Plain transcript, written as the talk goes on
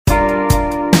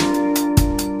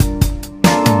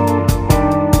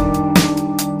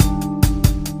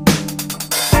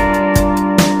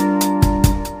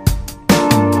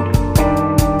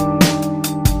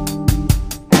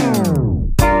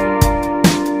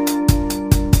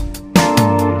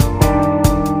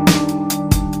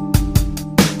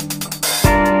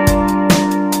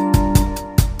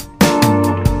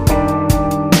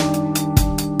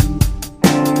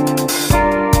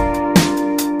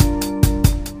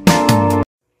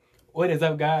What is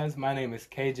up, guys? My name is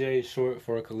KJ, short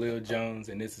for Khalil Jones,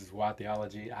 and this is Why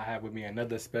Theology. I have with me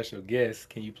another special guest.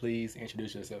 Can you please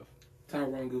introduce yourself?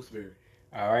 Tyrone Gooseberry.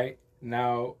 All right.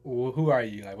 Now, who are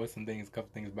you? Like, what's a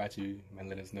couple things about you? Man,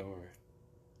 let us know.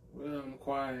 Well, I'm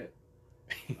quiet.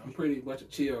 I'm pretty much a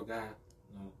chill guy.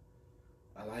 You know,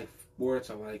 I like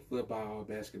sports. I like football,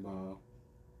 basketball.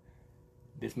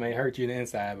 This may hurt you in the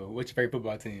inside, but what's your favorite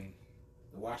football team?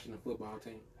 The Washington football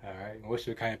team. All right. What's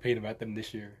your kind of opinion about them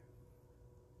this year?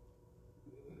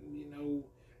 You know,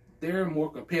 they're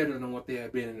more competitive than what they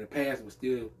have been in the past, but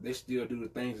they still do the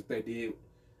things that they did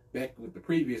back with the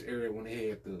previous era when they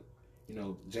had the,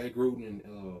 Jay Gruden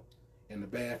and the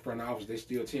bad front office. They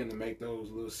still tend to make those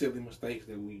little silly mistakes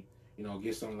that we,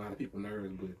 get a lot of people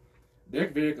nervous. But they're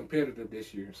very competitive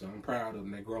this year, so I'm proud of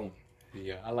them. They're growing.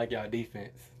 Yeah, I like y'all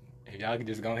defense. If y'all could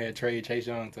just go ahead and trade Chase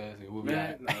Young to us, we'll be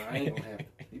man, no, I ain't gonna have to.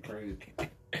 You crazy.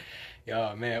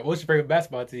 Yo, man, what's your favorite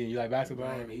basketball team? You like basketball?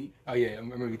 Miami Heat. Oh, yeah, I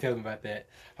remember you telling me about that.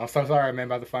 I'm so sorry, man,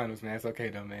 about the finals, man. It's okay,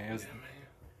 though, man. It was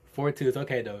 4-2. It's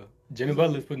okay, though. Jimmy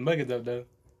Butler's putting buckets up, though.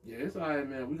 Yeah, it's all right,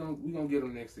 man. We gonna get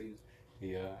him next season.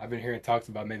 Yeah, I've been hearing talks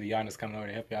about maybe Giannis coming over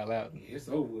to help y'all out. Yeah, it's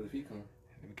over if he comes.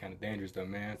 It'd be kind of dangerous, though,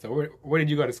 man. So where did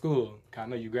you go to school? I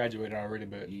know you graduated already,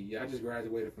 but... Yeah, I just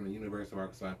graduated from the University of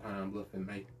Arkansas, Pine Bluff in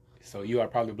May. So you are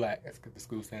probably black. That's what the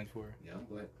school stands for. Yeah, I'm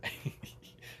black.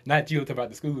 Not you. I'm talking about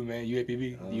the school, man.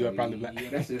 UAPB. You are probably black. Yeah,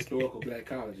 that's a historical black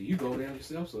college. You go there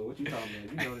yourself, so what you talking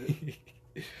about? You know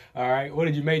that. All right. What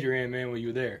did you major in, man, when you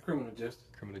were there? Criminal justice.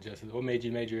 Criminal justice. What made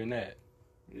you major in that?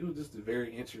 It was just a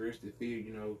very interesting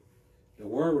field. The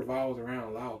world revolves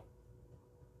around law.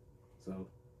 So.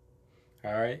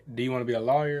 All right. Do you want to be a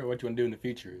lawyer, or what you want to do in the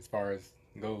future as far as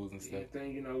goals and stuff?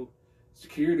 Anything,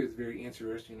 security is very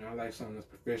interesting. I like something that's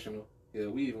professional. Yeah,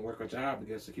 we even work a job to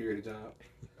get a security job.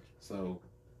 So,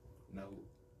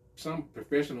 some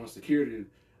professional security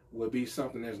would be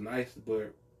something that's nice,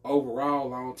 but overall,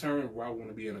 long term, I want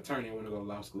to be an attorney. I want to go to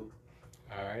law school.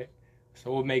 All right.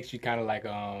 So, what makes you kind of like,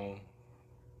 I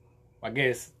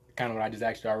guess, kind of what I just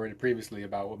asked you already previously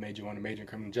about what made you want to major in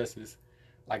criminal justice,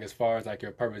 like as far as like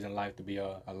your purpose in life to be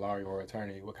a lawyer or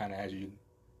attorney, what kind of has you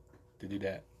to do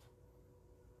that?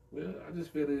 Well, I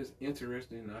just feel it's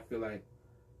interesting. I feel like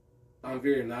I'm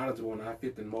very knowledgeable and I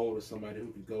fit the mold of somebody who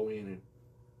could go in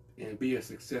and be a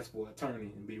successful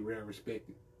attorney and be well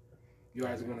respected. You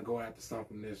always want to go after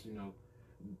something that's,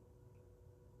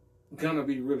 gonna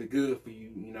be really good for you,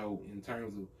 in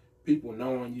terms of people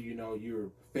knowing you, you're a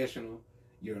professional,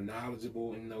 you're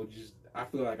knowledgeable, and, I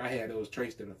feel like I had those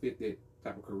traits that fit that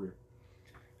type of career.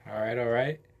 All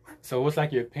right. So what's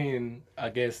like your opinion, I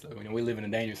guess, we live in a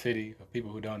dangerous city. For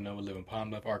people who don't know, we live in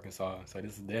Palm Bluff, Arkansas. So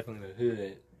this is definitely the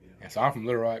hood. Yeah. And so I'm from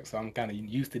Little Rock, so I'm kind of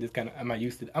used to this I'm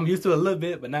used to it a little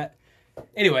bit, but not.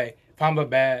 Anyway, Palm Bluff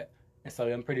bad. And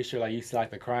so I'm pretty sure like you see like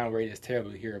the crime rate is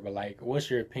terrible here, but like what's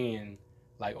your opinion,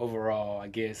 like overall, I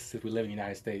guess, since we live in the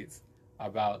United States,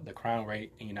 about the crime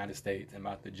rate in the United States and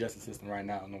about the justice system right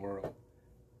now in the world?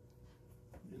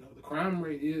 The crime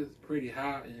rate is pretty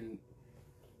high, and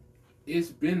it's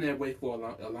been that way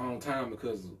for a long time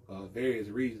because of various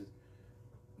reasons.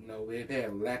 They've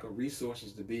had lack of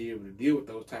resources to be able to deal with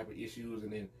those type of issues,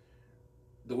 and then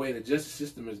the way the justice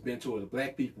system has been towards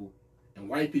black people and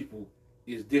white people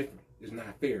is different. It's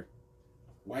not fair.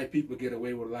 White people get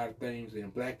away with a lot of things,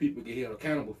 and black people get held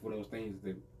accountable for those things.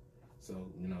 So,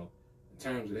 in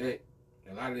terms of that,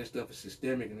 a lot of this stuff is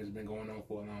systemic, and it's been going on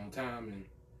for a long time, and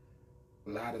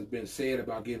a lot has been said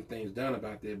about getting things done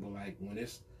about that, but like when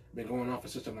it's been going on for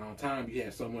such a long time, you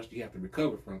have so much you have to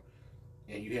recover from,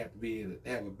 and you have to be able to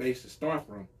have a base to start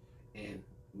from, and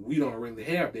we don't really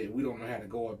have that. We don't know how to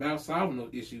go about solving those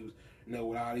issues,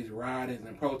 with all these riotings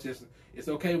and protests. It's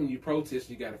okay when you protest,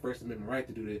 you got a First Amendment right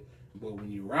to do that, but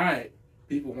when you riot,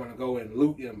 people want to go and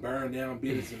loot and burn down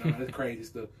business and all this crazy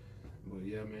stuff. But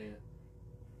yeah, man.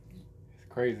 It's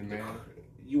crazy, man.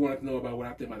 You want to know about what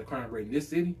I think about the crime rate in this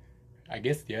city? I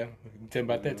guess, yeah. You can tell me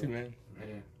about that too, man.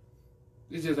 Man.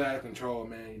 It's just out of control,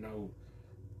 man.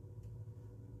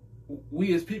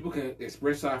 We as people can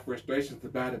express our frustrations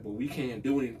about it, but we can't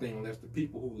do anything unless the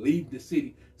people who lead the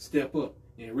city step up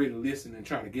and really listen and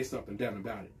try to get something done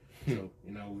about it. So,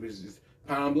 it's just,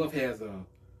 Pine Bluff has a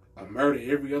murder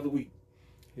every other week.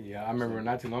 Yeah, I remember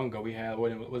not too long ago we had,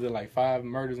 was it like 5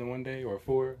 murders in one day or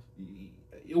 4?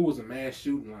 It was a mass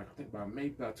shooting, like I think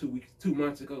about 2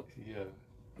 months ago. Yeah.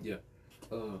 Yeah.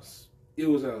 It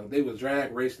was they was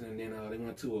drag racing, and then they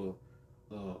went to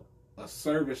a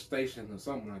service station or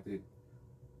something like that.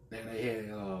 And they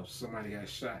had somebody got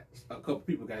shot. A couple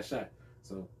people got shot.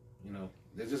 So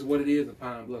that's just what it is in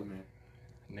Pine Bluff, man.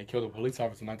 And they killed a police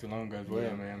officer not too long ago as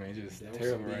well, man. It's just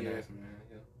terrible right now. Man.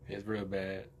 It's real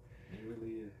bad. It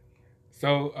really is.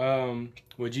 So,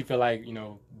 would you feel like,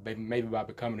 maybe by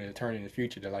becoming an attorney in the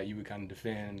future that like you would kind of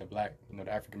defend the black,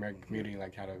 the African American community,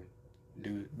 like how to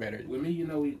do better? With me,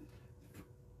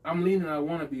 I'm leaning. I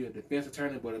want to be a defense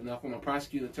attorney, but enough I'm a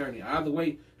prosecuting attorney. Either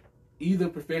way, either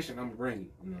profession, I'm gonna bring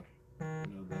it.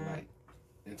 But like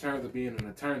in terms of being an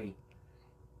attorney,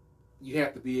 you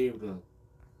have to be able to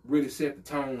really set the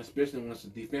tone, especially when it's a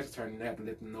defense attorney. You have to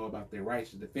let them know about their rights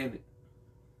to defend it.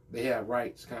 They have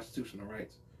rights, constitutional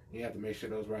rights. You have to make sure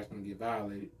those rights don't get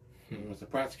violated. And when it's a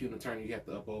prosecuting attorney, you have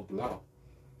to uphold the law,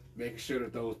 making sure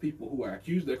that those people who are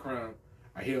accused of crime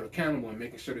are held accountable, and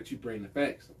making sure that you bring the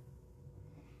facts.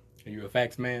 Are you a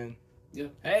facts man? Yeah.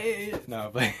 Hey, no,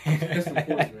 but that's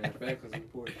important, man. Facts is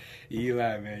important. You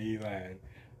lying, man. You lying.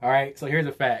 All right, so here's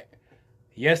a fact.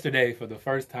 Yesterday, for the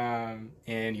first time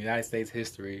in United States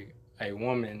history, a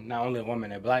woman, not only a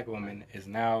woman, a black woman, is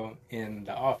now in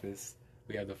the office.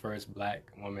 We have the first black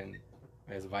woman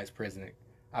as vice president.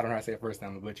 I don't know how to say the first name.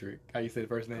 I'm going to butcher it. How you say the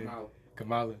first name?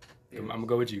 Kamala. I'm going to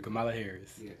go with you. Kamala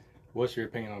Harris. Yeah. What's your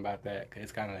opinion about that? Because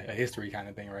it's kind of a history kind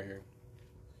of thing right here.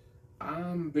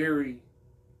 I'm very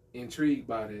intrigued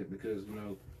by that because,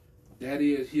 that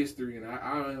is history, and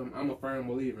I'm a firm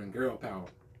believer in girl power.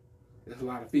 There's a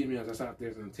lot of females that's out there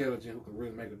that's intelligent who can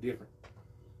really make a difference.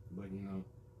 But,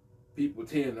 people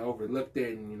tend to overlook that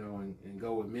and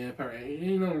go with manpower. And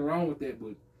ain't nothing wrong with that,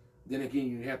 but then again,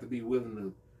 you have to be willing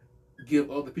to give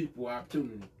other people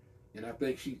opportunity. And I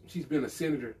think she's been a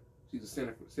senator. She's a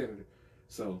senator.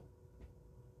 So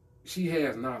she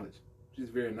has knowledge. She's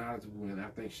very knowledgeable, and I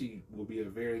think she will be a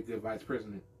very good vice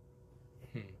president.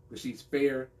 But she's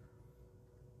fair.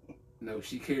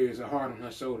 She carries her heart on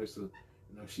her shoulders, so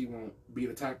she won't be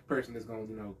the type of person that's going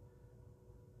to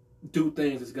do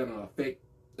things that's going to affect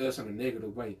us in a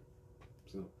negative way.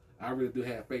 So I really do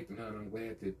have faith in her, and I'm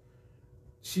glad that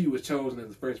she was chosen as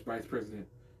the first vice president.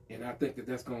 And I think that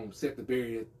that's going to set the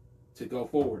barrier to go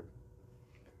forward.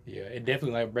 Yeah, it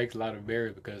definitely breaks a lot of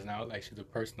barriers because now she's a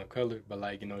person of color, but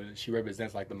she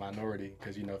represents the minority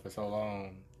because for so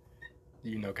long,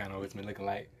 kind of it's been looking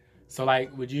like. So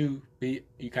would you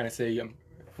kind of say from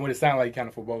what it sounds like kind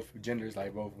of for both genders,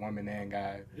 both women and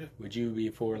guy, yeah. Would you be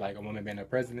for a woman being a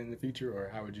president in the future, or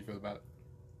how would you feel about it?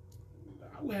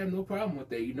 I would have no problem with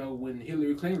that. When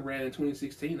Hillary Clinton ran in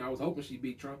 2016, I was hoping she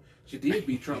beat Trump. She did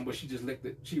beat Trump, but she just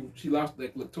she lost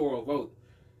the electoral vote,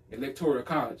 electoral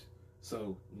college.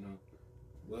 So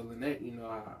well than that,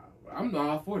 I'm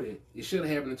all for that. It should have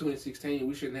happened in 2016.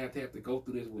 We shouldn't have to go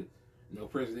through this with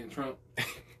President Trump.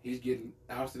 He's getting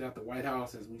ousted out the White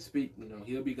House as we speak.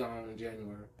 He'll be gone in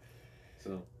January.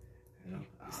 So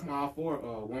I'm all for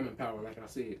woman power, like I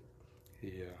said.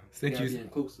 Yeah, since you be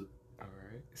inclusive. All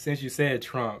right. Since you said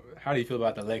Trump, how do you feel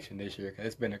about the election this year? Because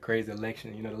it's been a crazy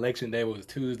election. The election day was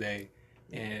Tuesday,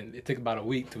 and it took about a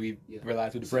week till we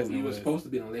realized who the president was. It was supposed to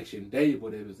be an election day,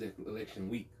 but it was election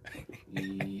week.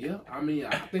 Yeah,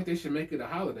 I think they should make it a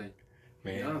holiday.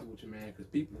 Man. To be honest with you, man, because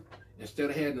people, instead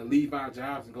of having to leave our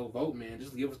jobs and go vote, man,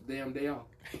 just give us the damn day off.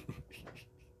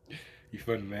 You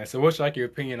funny, man. So what's your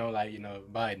opinion on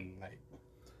Biden?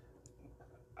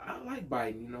 I like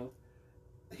Biden,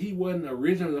 He wasn't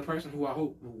originally the person who I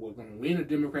hoped was going to win a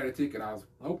Democratic ticket. I was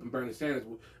hoping Bernie Sanders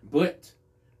would. But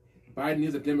Biden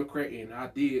is a Democrat, and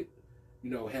I did,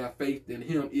 have faith in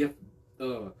him if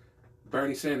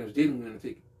Bernie Sanders didn't win the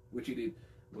ticket, which he did.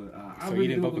 But I so really you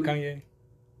didn't vote for Kanye?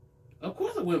 Of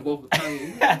course I wouldn't vote for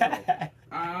Kanye.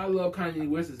 I love Kanye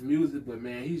West's music, but,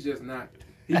 man, he's just not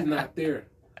there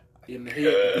in the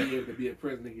head to be able to be a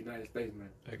president of the United States, man.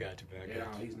 I got you, man. Yeah,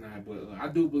 he's not. But I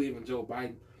do believe in Joe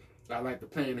Biden. I like the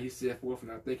plan that he set forth,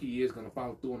 and I think he is going to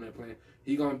follow through on that plan.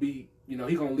 He's going to be, he's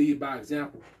going to lead by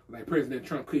example like President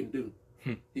Trump couldn't do.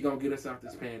 He's going to get us out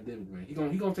this pandemic, man. He's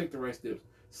going to take the right steps.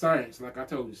 Science, like I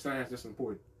told you, science is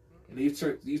important. In these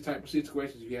type of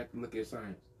situations, you have to look at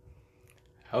science.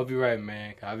 I hope you're right,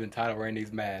 man. I've been tired of wearing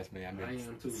these masks, man. I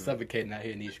am too, suffocating out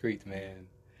here in these streets, man.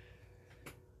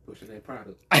 Pushing that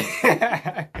product.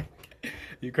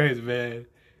 You crazy, man.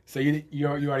 So you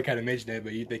already kind of mentioned that,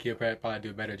 but you think he'll probably do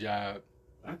a better job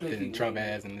than Trump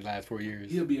has in the last 4 years?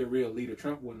 He'll be a real leader.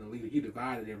 Trump wasn't a leader. He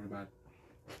divided everybody.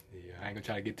 Yeah, I ain't gonna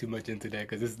try to get too much into that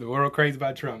because this is the world crazy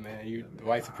about Trump, man. The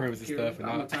white supremacist stuff and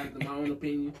all. I'm entitled to my own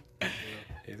opinion.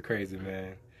 It's crazy,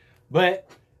 man. But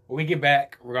when we get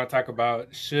back, we're gonna talk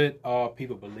about should all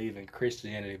people believe in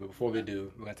Christianity. But before we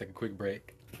do, we're gonna take a quick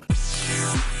break.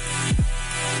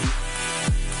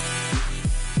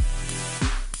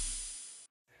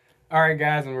 All right,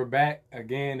 guys, and we're back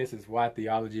again. This is Why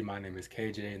Theology. My name is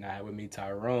KJ, and I have with me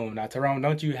Tyrone. Now, Tyrone,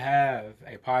 don't you have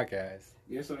a podcast?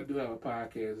 Yes, I do have a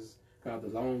podcast. It's called the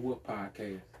Lone Wolf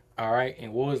Podcast. All right.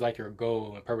 And what was like your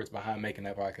goal and purpose behind making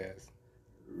that podcast?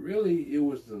 Really, it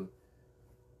was to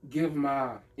give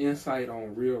my insight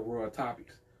on real world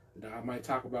topics. I might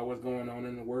talk about what's going on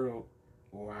in the world,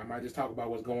 or I might just talk about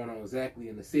what's going on exactly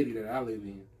in the city that I live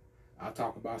in. I'll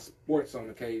talk about sports on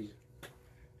occasion.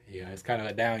 Yeah, it's kind of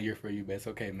a down year for you, but it's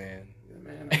okay, man. Yeah,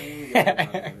 man, I ain't got no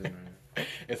problem with it, man.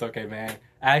 It's okay, man.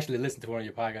 I actually listened to one of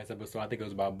your podcast episodes. I think it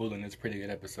was about bullying. It's a pretty good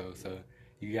episode, so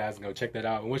you guys can go check that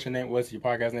out. And what's your name? What's your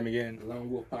podcast name again? Lone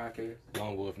Wolf Podcast.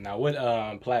 Lone Wolf. Now, what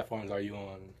platforms are you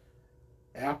on?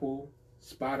 Apple,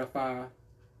 Spotify,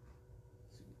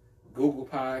 Google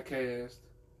Podcast.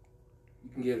 You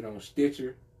can get it on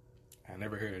Stitcher. I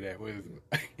never heard of that. What is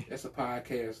it? That's a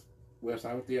podcast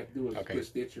website. What you have to do is put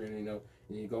Stitcher and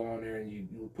and you go on there and you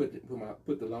put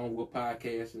the Lone Wolf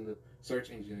Podcast in the search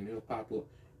engine and it'll pop up.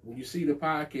 When you see the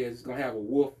podcast, it's gonna have a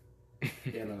wolf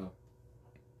and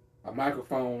a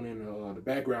microphone and the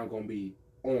background gonna be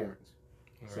orange,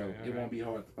 so it won't be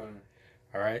hard to find.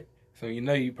 All right. So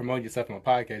you promote yourself on a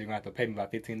podcast, you're gonna have to pay me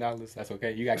about $15. That's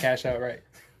okay. You got cash out, right?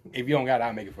 If you don't got it,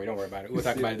 I'll make it for you. Don't worry about it. We'll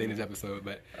talk about it in this episode.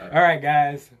 But all right,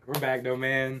 guys, we're back though,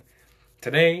 man.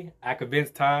 Today, I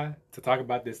convinced Ty to talk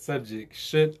about this subject.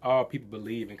 Should all people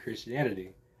believe in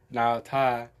Christianity? Now,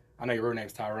 Ty, I know your real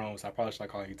name's Tyrone, so I probably should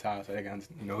call you Ty so they can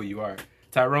know who you are.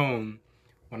 Tyrone,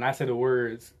 when I say the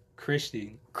words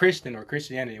Christian or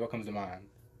Christianity, what comes to mind?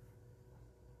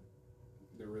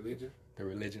 The religion. The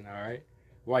religion, all right.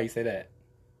 Why you say that?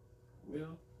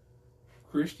 Well,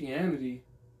 Christianity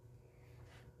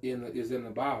is in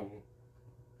the Bible,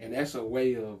 and that's a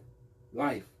way of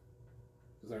life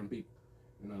for certain people.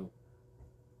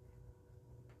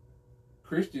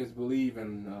 Christians believe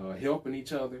in helping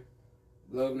each other,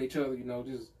 loving each other.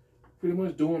 Just pretty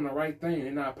much doing the right thing.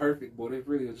 They're not perfect, but it's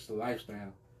really just a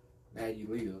lifestyle how you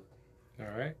live.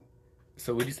 All right.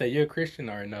 So would you say you're a Christian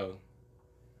or no?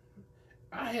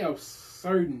 I have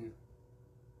certain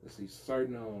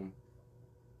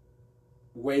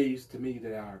ways to me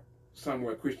that are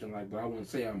somewhat Christian-like, but I wouldn't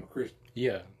say I'm a Christian.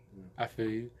 Yeah, I feel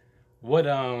you. What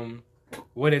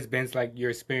has been like your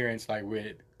experience like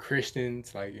with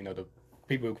Christians, like the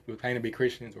people who claim to be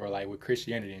Christians, or like with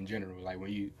Christianity in general, like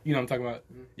when you know what I'm talking about?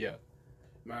 Mm-hmm. Yeah.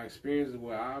 My experience is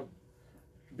where I've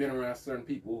been around certain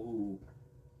people who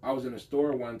I was in a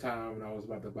store one time and I was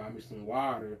about to buy me some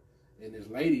water, and this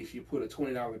lady, she put a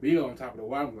 $20 bill on top of the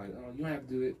water. I'm like, oh, you don't have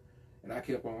to do it. And I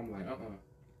kept on. I'm like,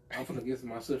 I'm gonna get some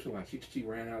myself. She like, she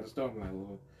ran out of the store. I'm like,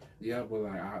 well, yeah, but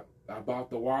like I bought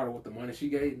the water with the money she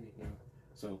gave me.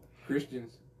 So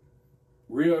Christians,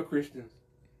 real Christians,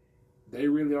 they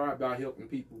really are about helping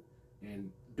people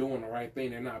and doing the right thing.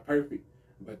 They're not perfect,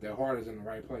 but their heart is in the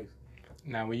right place.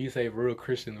 Now, when you say real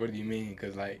Christians, what do you mean?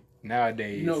 Because like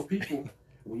nowadays, people,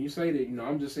 when you say that,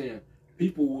 I'm just saying,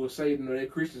 people will say they're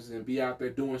Christians and be out there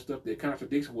doing stuff that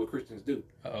contradicts what Christians do.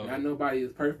 Not nobody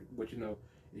is perfect, but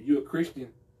if you're a Christian,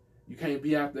 you can't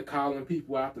be out there calling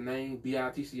people out the name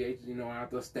B-I-T-C-H,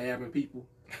 out there stabbing people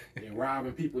and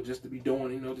robbing people just to be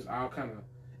doing, just all kind of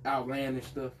outlandish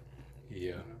stuff.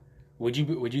 Yeah. Would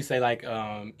you say like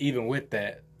even with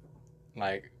that,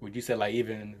 like would you say like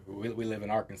even we live in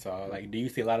Arkansas, like do you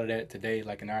see a lot of that today,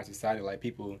 like in our society, like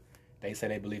people they say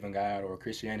they believe in God or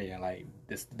Christianity, and like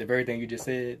the very thing you just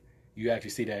said, you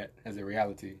actually see that as a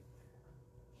reality?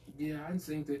 Yeah, I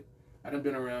think that I done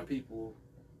been around people,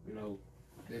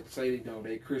 that say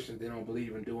they Christians, they don't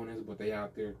believe in doing this, but they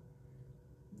out there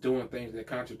doing things that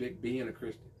contradict being a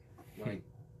Christian, like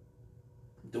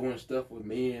doing stuff with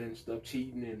men and stuff,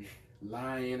 cheating and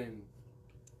lying and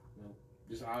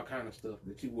just all kind of stuff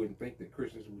that you wouldn't think that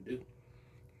Christians would do.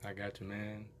 I got you,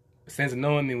 man. Since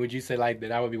knowing me, would you say like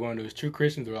that I would be one of those true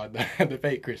Christians or like the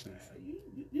fake Christians?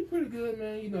 You're pretty good,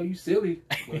 man. You silly,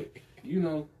 but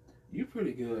you're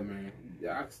pretty good, man.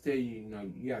 I can tell you,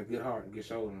 you got a good heart and good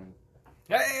shoulder on.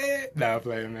 Nah, I'm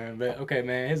playing, man. But okay,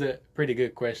 man. Here's a pretty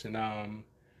good question.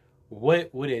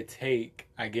 What would it take,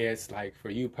 I guess, like for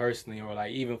you personally, or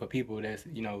like even for people that's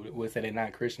would say they're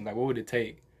not Christians, like what would it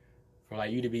take for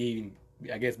like you to be,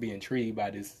 I guess, be intrigued by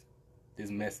this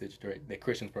message that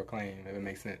Christians proclaim, if it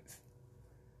makes sense?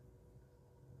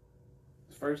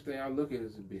 The first thing I look at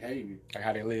is the behavior, like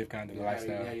how they live, kind of the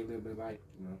lifestyle. How you live their life.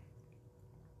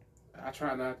 I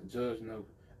try not to judge.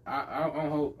 I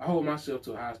hold myself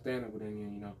to a high standard, but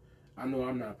then I know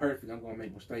I'm not perfect. I'm gonna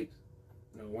make mistakes.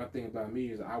 One thing about me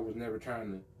is I was never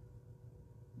trying to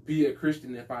be a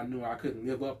Christian if I knew I couldn't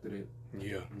live up to that.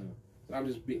 Yeah. So I'm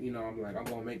just I'm like, I'm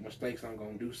gonna make mistakes. I'm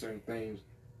gonna do certain things,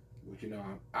 but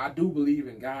I do believe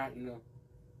in God.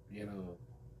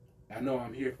 I know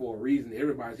I'm here for a reason.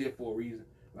 Everybody's here for a reason.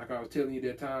 Like I was telling you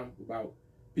that time about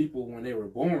people when they were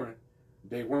born,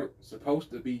 they weren't supposed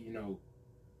to be,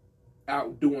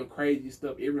 out doing crazy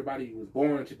stuff. Everybody was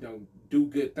born to do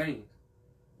good things.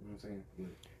 You know what I'm saying?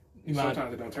 But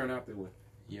sometimes it don't turn out that way.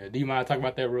 Yeah. Do you mind talking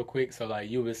about that real quick? So like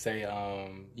you would say,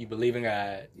 you believe in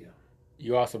God. Yeah.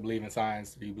 You also believe in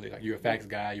science. You believe like you're a facts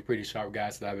guy. You're a pretty sharp guy.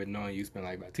 So I've been knowing you. Spent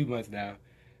like about 2 months now.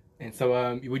 And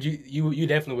so would you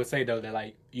definitely would say though that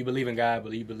like you believe in God,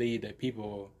 but you believe that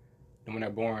people when they're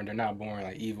born, they're not born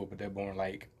like evil, but they're born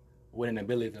like with an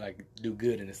ability to like do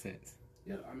good in a sense.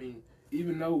 Yeah, I mean,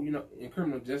 even though in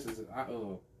criminal justice, I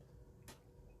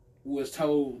was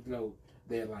told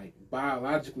that like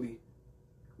biologically,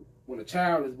 when a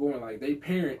child is born, like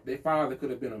their father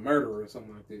could have been a murderer or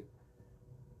something like that.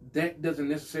 That doesn't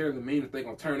necessarily mean that they're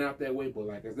gonna turn out that way, but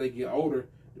like as they get older,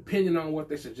 depending on what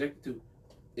they're subjected to,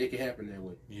 it can happen that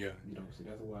way. Yeah. So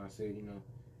that's why I said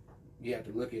you have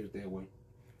to look at it that way.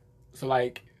 So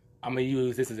like I'm gonna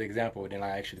use this as an example, then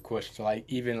I ask you the question. So like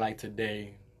even like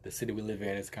today, the city we live in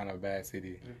is kind of a bad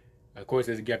city. Mm-hmm. Of course,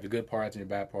 you have the good parts and the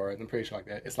bad parts. I'm pretty sure like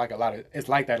that. It's like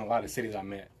that in a lot of cities I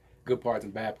met. Good parts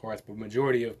and bad parts, but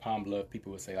majority of Palm Bluff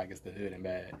people would say like it's the hood and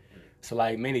bad. So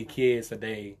like many kids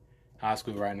today, high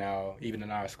school right now, even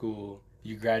in our school,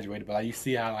 you graduated, but like you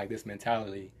see how like this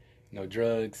mentality,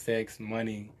 drugs, sex,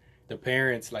 money, the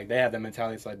parents like they have that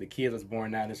mentality. It's like the kids that's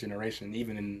born now in this generation,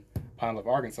 even in Palm Bluff,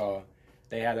 Arkansas,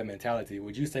 they have that mentality.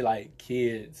 Would you say like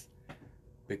kids,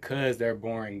 because they're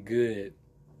born good,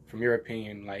 from your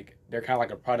opinion, like they're kind of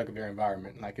like a product of their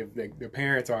environment? Like if their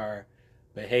parents are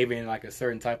behaving like a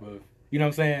certain type of, you know what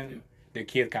I'm saying? Yeah. Their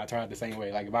kids kind of turn out the same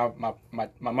way. Like if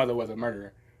my mother was a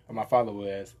murderer, or my father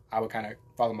was, I would kind of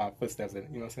follow my footsteps. You know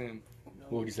what I'm saying?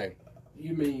 What would you say?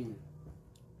 You mean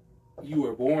you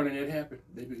were born and it happened?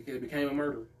 They became a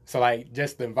murderer? So like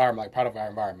just the environment, like part of our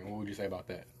environment. What would you say about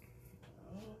that?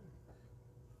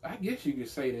 I guess you could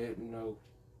say that,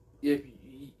 if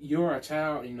you're a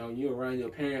child, you're around your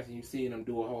parents and you see them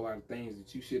do a whole lot of things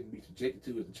that you shouldn't be subjected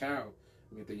to as a child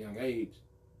at a young age.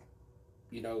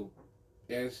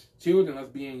 As children, us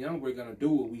being young, we're going to do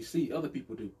what we see other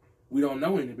people do. We don't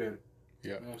know any better.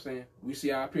 Yeah. You know what I'm saying? We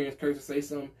see our parents curse and say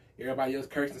something, everybody else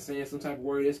cursing and saying some type of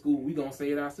word at school, we going to say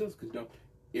it ourselves because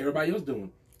everybody else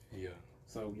doing it. Yeah.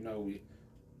 So,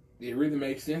 it really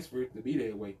makes sense for it to be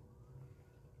that way.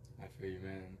 I feel you,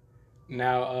 man.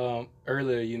 Now,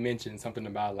 earlier you mentioned something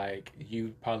about like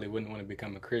you probably wouldn't want to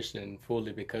become a Christian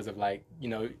fully because of like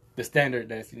the standard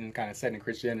that's kind of set in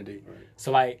Christianity. Right.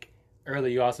 So like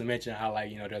earlier you also mentioned how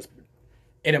like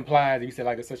it implies, you said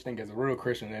like there's such thing as a real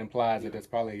Christian. It implies that there's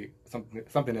probably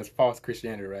something that's false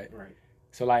Christianity, right? Right.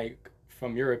 So like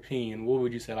from your opinion, what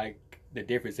would you say like the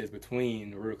difference is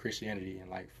between real Christianity and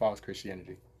like false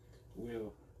Christianity?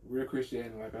 Well, real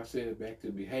Christianity, like I said, back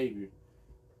to behavior.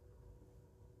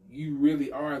 You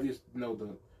really are this,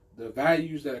 the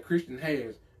values that a Christian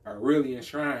has are really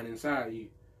enshrined inside of you.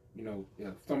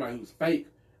 Somebody who's fake,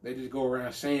 they just go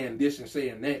around saying this and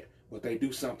saying that, but they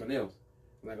do something else.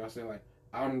 Like I said, like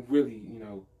I'm really,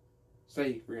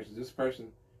 say for instance, this person,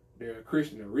 they're a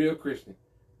Christian, a real Christian.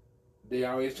 They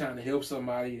always trying to help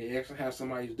somebody. They actually have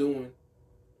somebody's doing.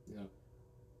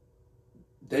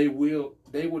 They will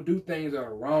do things that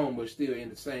are wrong, but still in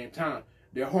the same time,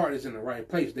 their heart is in the right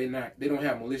place. They don't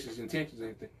have malicious intentions or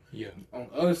anything. Yeah. On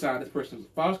the other side, this person is a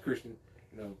false Christian,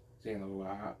 saying, "Oh,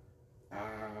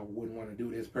 I wouldn't want to do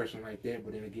this person like that."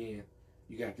 But then again,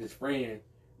 you got this friend,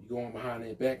 you going behind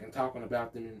their back and talking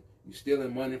about them, and you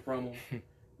stealing money from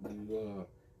them.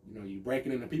 You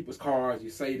breaking into people's cars.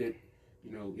 You say that,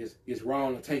 it's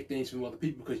wrong to take things from other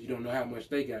people because you don't know how much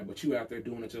they got, but you out there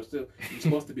doing it yourself. You're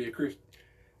supposed to be a Christian.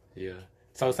 Yeah.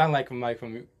 So it sounds like from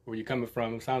where you're coming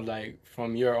from, it sounds like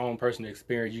from your own personal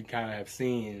experience, you kind of have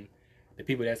seen the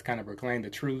people that's kind of proclaimed the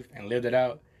truth and lived it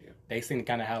out. Yeah. They seem to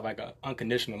kind of have like an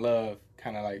unconditional love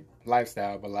kind of like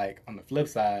lifestyle, but like on the flip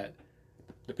side,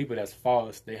 the people that's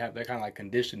false, they're kind of like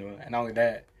conditional, and not only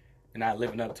that, they're not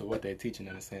living up to what they're teaching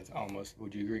in a sense. Almost,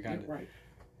 would you agree? Kind of. Right.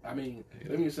 I mean,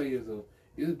 let me say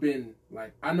it's been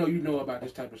like I know about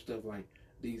this type of stuff, like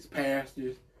these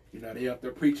pastors, they up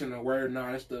there preaching the word and all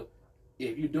that stuff.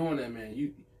 If you're doing that, man,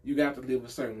 you got to live a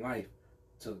certain life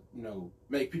to,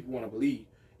 make people want to believe.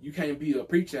 You can't be a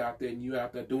preacher out there and you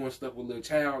out there doing stuff with little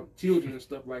children and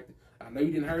stuff like that. I know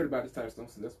you didn't heard about this type of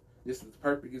stuff, so this is the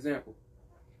perfect example.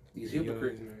 These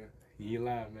hypocrites, man. You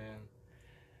lie, man.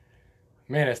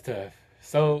 Man, that's tough.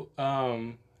 So,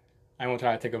 I won't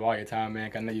try to take up all your time, man,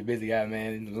 'cause I know you're busy guy,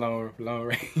 man. Long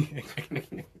range.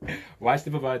 Watch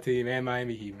the football team and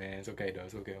Miami Heat, man. It's okay, though.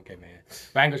 It's okay, man.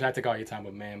 But I ain't gonna try to take all your time,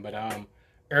 but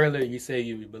earlier you say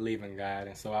you believe in God,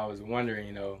 and so I was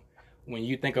wondering, when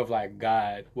you think of like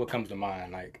God, what comes to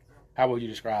mind? Like, how would you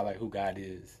describe like who God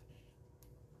is?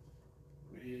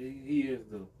 is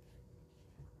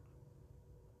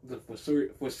the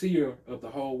foreseer of the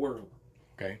whole world.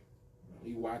 Okay.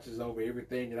 He watches over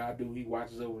everything that I do. He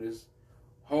watches over this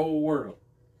whole world.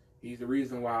 He's the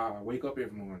reason why I wake up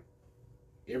every morning.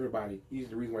 He's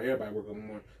the reason why everybody wake up in the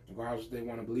morning, regardless if they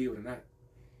want to believe it or not.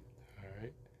 All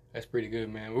right. That's pretty good,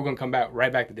 man. We're gonna come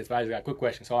right back to this, but I just got a quick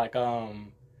question. So like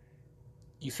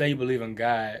you say you believe in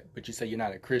God, but you say you're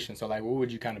not a Christian. So like what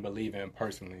would you kind of believe in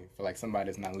personally for like somebody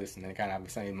that's not listening and kind of have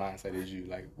the same mindset as you?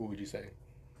 Like what would you say?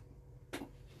 I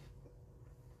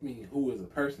mean, who is a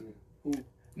person? Who?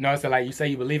 No, so like you say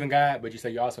you believe in God, but you say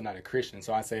you're also not a Christian.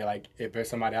 So I say like if there's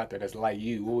somebody out there that's like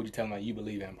you, what would you tell them like you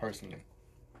believe in personally?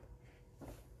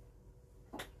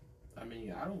 I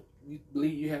mean, I don't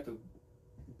believe you have to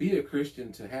be a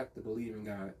Christian to have to believe in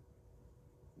God.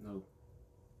 No.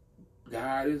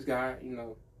 God is God, you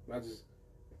know.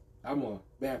 I'm a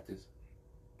Baptist.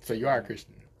 So you are a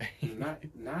Christian. no.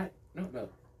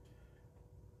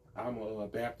 I'm a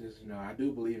Baptist, you know. I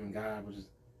do believe in God, but just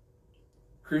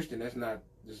Christian, that's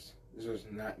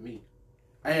just not me.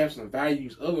 I have some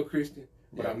values of a Christian,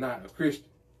 but I'm not a Christian.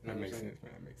 You know that makes sense,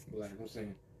 man. That makes sense. Like I'm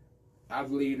saying, I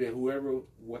believe that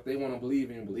what they want to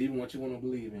believe in what you want to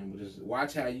believe in, but just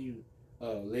watch how you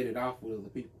let it off with other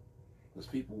people. Because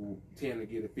people tend to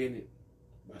get offended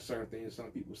by certain things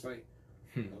some people say.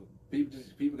 You know,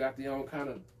 people got their own kind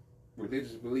of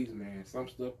religious beliefs, man. Some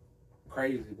stuff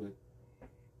crazy, but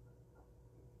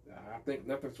I think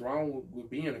nothing's wrong with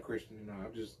being a Christian. You know,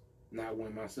 I'm just not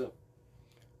one myself.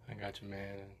 I got you,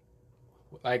 man.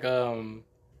 Like,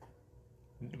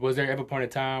 was there ever a point in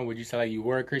time would you say like you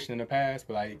were a Christian in the past,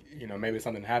 but like you know maybe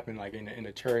something happened like in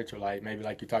the church or like maybe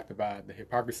like you talked about the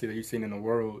hypocrisy that you've seen in the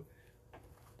world?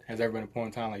 Has there ever been a point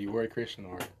in time like you were a Christian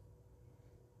or?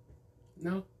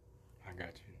 No. I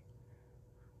got you.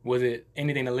 Was it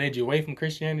anything that led you away from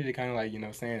Christianity? Kind of like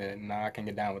saying that nah, I can't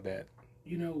get down with that.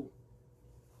 You know,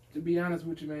 to be honest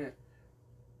with you, man,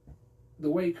 the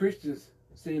way Christians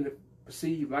seem to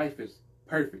perceive life is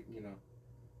perfect. You know,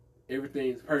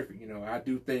 everything's perfect. You know, I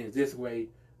do things this way,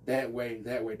 that way,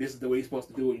 that way. This is the way you're supposed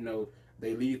to do it. You know,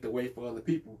 they lead the way for other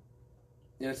people.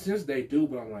 And since they do,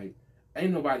 but I'm like,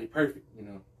 ain't nobody perfect. You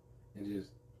know, and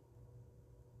just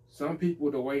some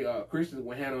people, the way Christians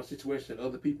would handle a situation,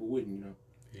 other people wouldn't. You know.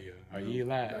 Yeah. Are you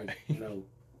lying? Like, you know,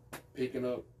 picking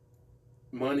up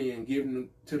money and giving them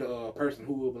to the person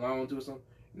who will belong to or something.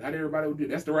 Not everybody would do.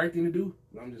 That's the right thing to do.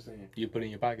 But I'm just saying. You put it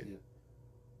in your pocket. Yeah.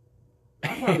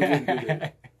 I probably wouldn't do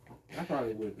that. I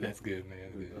probably wouldn't. That's good, man.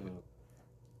 That's good.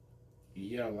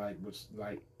 Yeah, like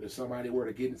if somebody were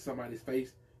to get in somebody's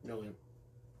face, you know,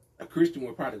 a Christian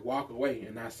would probably walk away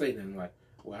and not say nothing like,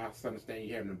 "Well, I understand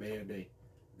you're having a bad day.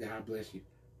 God bless you."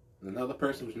 And another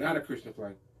person who's not a Christian is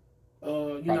like,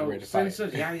 you know, such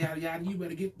yada yada yada. You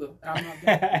better get the out of my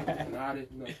back. And all this,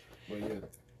 you know. But yeah,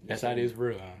 that's how it is,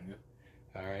 real. Huh? Yeah.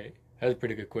 All right, that's a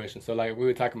pretty good question. So, like we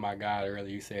were talking about God earlier,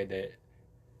 you said that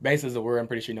basically is a word. I'm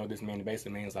pretty sure you know what this means. It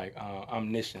basically means like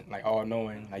omniscient, like all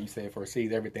knowing. Like you said,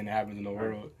 foresees everything that happens in the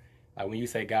world. Like when you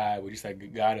say God, would you say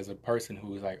God is a person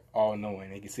who is like all knowing?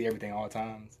 They can see everything all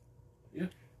times. Yeah.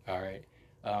 All right.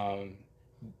 I'm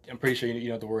pretty sure you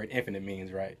know what the word infinite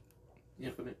means, right?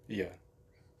 Infinite. Yeah.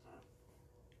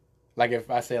 Like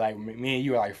if I say like me and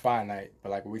you are like finite,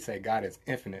 but like when we say God is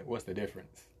infinite, what's the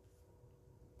difference?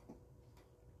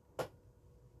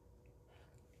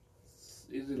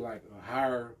 Is it like a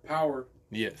higher power?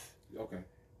 Yes. Okay.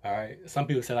 All right. Some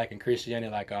people say like in Christianity,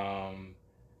 like I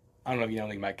don't know if you know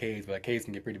anything about caves, but like, caves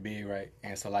can get pretty big, right?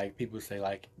 And so like people say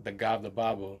like the God of the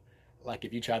Bible, like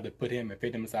if you tried to put him and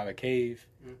fit him inside a cave,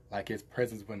 like his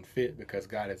presence wouldn't fit because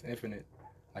God is infinite.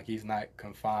 Like he's not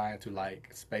confined to like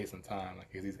space and time, like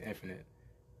he's infinite.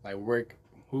 Like where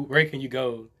can you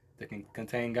go that can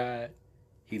contain God?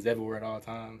 He's everywhere at all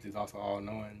times. He's also all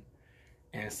knowing.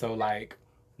 And so like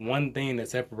one thing that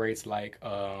separates like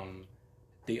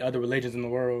the other religions in the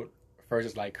world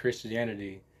versus like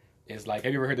Christianity is like,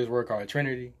 have you ever heard this word called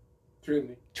Trinity?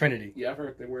 Trinity. Yeah, I've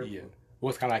heard that word. Yeah.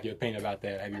 What's kind of like your opinion about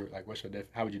that? Have you like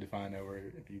how would you define that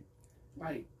word? If you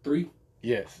like three.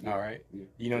 Yes. Yeah. All right. Yeah.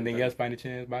 You know anything else by any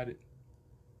chance about it?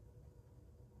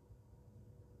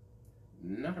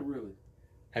 Not really.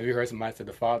 Have you heard somebody say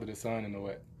the Father, the Son, and the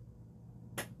what?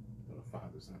 The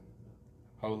Father, Son,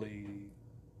 Holy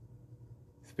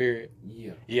Spirit.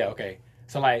 Yeah. Yeah. Okay.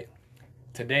 So like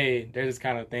today, there's this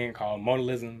kind of thing called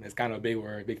modalism. It's kind of a big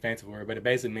word, big fancy word, but it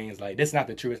basically means like this is not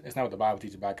the truth. It's not what the Bible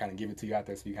teaches, but I kind of give it to you out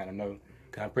there so you kind of know.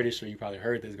 Because I'm pretty sure you probably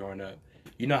heard this growing up.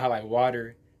 You know how like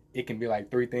water, it can be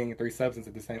like three substances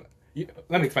at the same.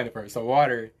 Let me explain it first. So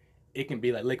water, it can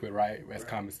be like liquid, right? That's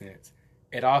common sense.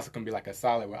 It also can be like a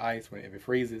solid with ice if it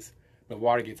freezes. But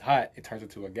water gets hot, it turns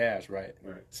into a gas, right?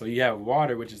 Right. So you have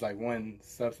water, which is like one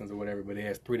substance or whatever, but it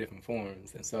has three different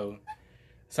forms. And so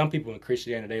some people in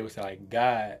Christianity, they would say like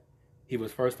God, he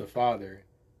was first the Father,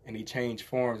 and he changed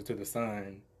forms into the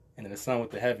Son, and then the Son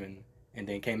went to heaven, and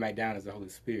then came back down as the Holy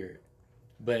Spirit.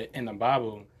 But in the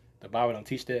Bible don't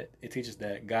teach that. It teaches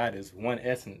that God is one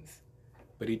essence,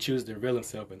 but he chooses to reveal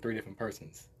himself in three different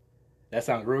persons. That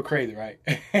sounds real crazy, right?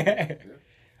 Yeah.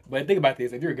 But think about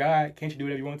this. If you're God, can't you do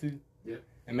whatever you want to? Yeah.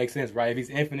 It makes sense, right? If he's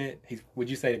infinite, would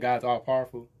you say that God's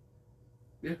all-powerful?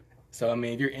 Yeah. So, I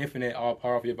mean, if you're infinite,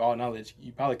 all-powerful, you have all knowledge,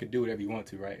 you probably could do whatever you want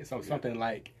to, right? So something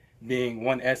like being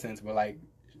one essence, but like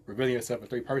revealing yourself in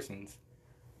three persons,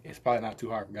 it's probably not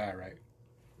too hard for God, right?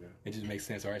 Yeah. It just makes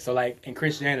sense, all right? So, like, in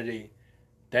Christianity,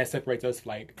 that separates us,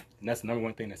 like, and that's the number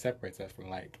one thing that separates us from,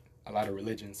 like, a lot of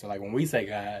religions. So, like, when we say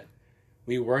God,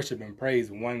 we worship and praise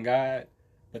one God,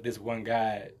 but this one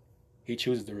God, he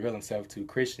chooses to reveal himself to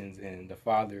Christians in the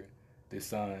Father, the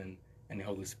Son, and the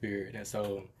Holy Spirit. And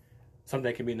so something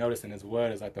that can be noticed in his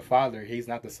word is like the Father, he's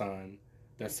not the Son's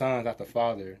not the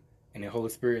Father, and the Holy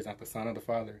Spirit is not the Son of the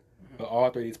Father. But all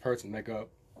three of these persons make up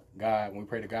God. When we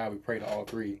pray to God, we pray to all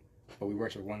three, but we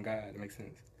worship one God. That makes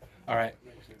sense. All right.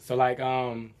 So like,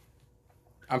 I'm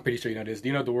pretty sure you know this. Do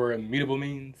you know what the word mutable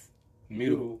means?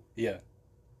 Mutable? Yeah.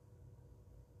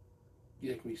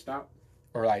 Yeah, can we stop?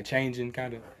 Or like changing,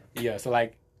 kind of. Yeah. So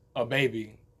like a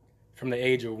baby from the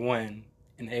age of 1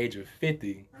 and the age of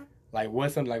 50, like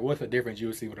what's the difference you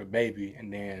would see with a baby,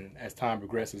 and then as time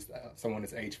progresses, someone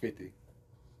that's age 50?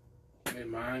 Their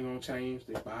mind gonna change,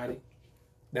 their body.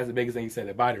 That's the biggest thing you said,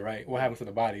 the body, right? What happens to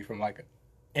the body from like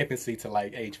infancy to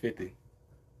like age 50?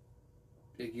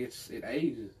 It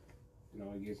ages. You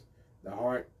know, it gets the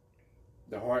heart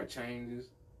changes.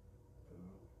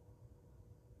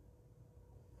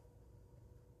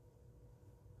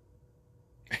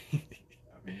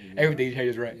 Everything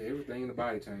changes, right? Yeah, everything in the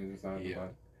body changes inside the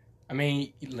body. I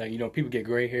mean, like, you know, people get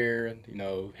gray hair, you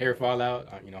know, hair fall out.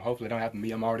 You know, hopefully it don't happen to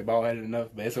me. I'm already bald-headed enough,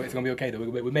 but it's gonna be okay though.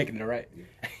 We're making it, all right?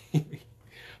 Yeah.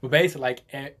 But basically, like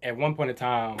at one point in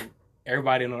time,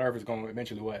 everybody on Earth is gonna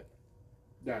eventually what?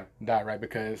 Die, right?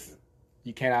 Because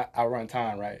you can't outrun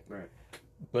time, right? Right.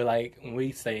 But like when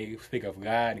we speak of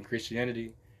God and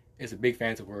Christianity, it's a big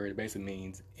fancy word. It basically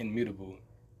means immutable.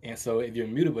 And so if you're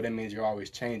immutable, that means you're always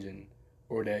changing,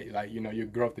 or that, like, you know, your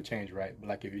growth to change, right? But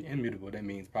like if you're immutable, that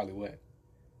means probably what?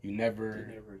 You never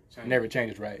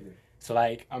changes, right? Yeah. So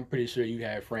like I'm pretty sure you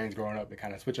had friends growing up that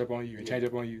kind of switch up on you and change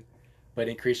up on you. But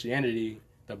in Christianity,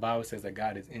 the Bible says that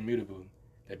God is immutable.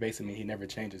 That basically means he never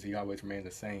changes. He always remains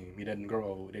the same. He doesn't grow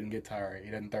old. He doesn't get tired.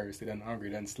 He doesn't thirst. He doesn't hungry.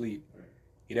 He doesn't sleep.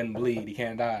 He doesn't bleed. He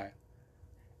can't die.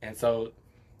 And so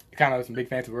kind of some big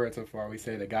fancy words so far. We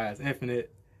say that God is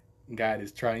infinite. God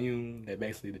is triune. That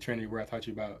basically the Trinity word I taught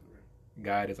you about.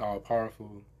 God is all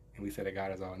powerful, and we say that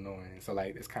God is all knowing. So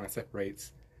like this kind of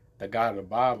separates the God of the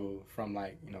Bible from,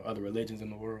 like, you know, other religions in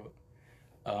the world.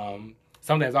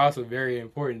 Something that's also very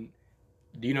important.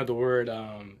 Do you know the word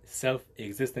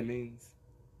self-existent means?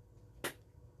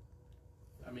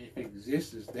 I mean, if it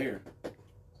exists, it's there.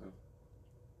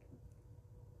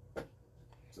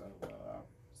 So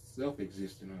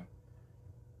self-existent.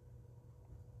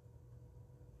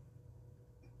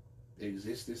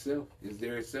 Exists itself. Is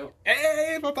there itself.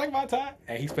 Hey, don't talk about time.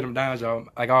 Hey, he spit them down, y'all.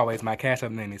 Like always, my cash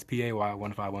up name is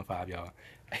PAY1515, y'all.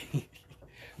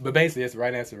 But basically, it's the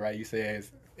right answer, right? You say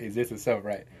it exists itself,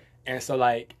 right? And so,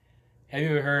 like, have you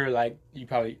ever heard, like,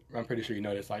 I'm pretty sure you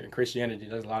know this, like, in Christianity,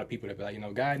 there's a lot of people that be like, you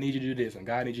know, God needs you to do this, and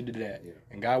God needs you to do that,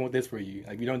 and God wants this for you.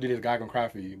 Like, if you don't do this, God gonna cry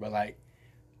for you. But, like,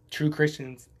 true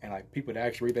Christians and, like, people that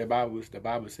actually read their Bibles, the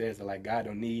Bible says that, like, God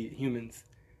don't need humans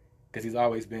because he's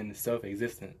always been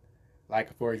self-existent.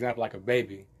 Like, for example, like a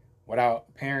baby.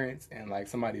 Without parents and, like,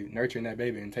 somebody nurturing that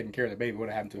baby and taking care of the baby, what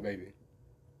would happen to a baby?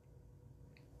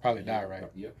 Probably die, right?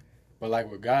 Yeah. But,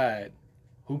 like, with God,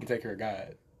 who can take care of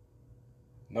God?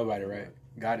 Nobody, right?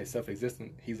 God is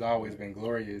self-existent. He's always been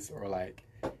glorious, or, like,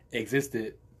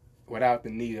 existed without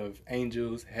the need of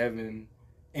angels, heaven,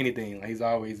 anything. Like, he's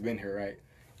always been here, right?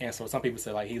 And so some people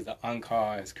say, like, he's the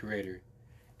uncaused creator.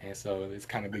 And so it's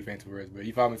kind of big fancy words. But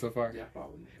you follow me so far? Yeah, I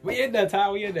follow you. We in that, Ty.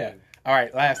 We in that. All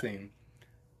right, last thing.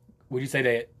 Would you say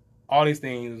that all these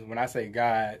things, when I say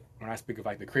God, when I speak of,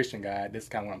 like, the Christian God, this is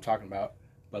kind of what I'm talking about.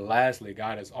 But lastly,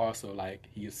 God is also, like,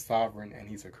 he is sovereign and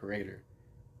he's a creator.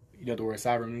 You know what the word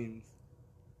sovereign means?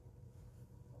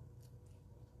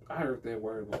 I heard that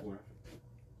word before.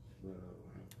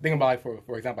 Think about, like,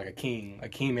 for example, like a king. A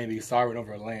king may be sovereign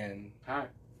over a land.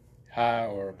 High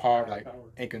or power, like power.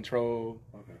 In control.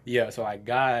 Okay. Yeah, so like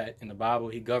God in the Bible,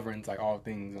 he governs like all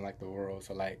things in like the world.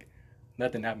 So like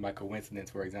nothing happened by coincidence,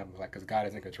 for example, like because God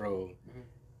is in control.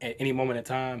 At any moment in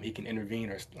time, he can intervene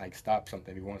or like stop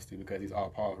something if he wants to because he's all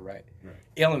powerful, right?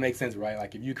 It only makes sense, right?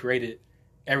 Like if you created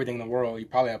everything in the world, you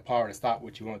probably have power to stop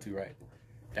what you want to, right?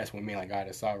 That's what I mean, like God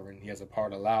is sovereign. He has a power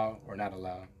to allow or not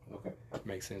allow. Okay.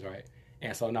 Makes sense, right?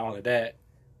 And so not only that,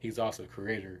 he's also a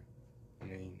creator. I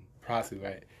mean, possibly,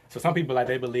 right? So some people, like,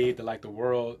 they believe that, like, the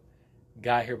world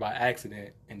got here by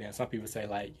accident, and then some people say,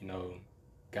 like, you know,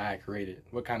 God created.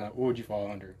 What would you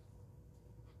fall under?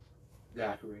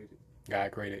 God created.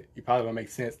 God created. You probably don't make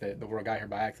sense that the world got here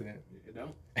by accident. It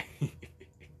don't.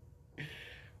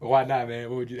 But why not, man?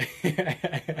 What would you?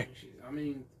 I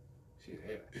mean,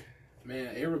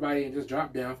 man, everybody just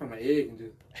dropped down from an egg and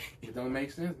just it don't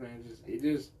make sense, man. It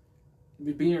just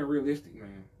be being realistic,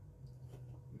 man.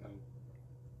 You know?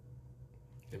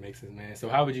 It makes sense, man. So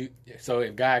how would you? So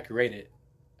if God created,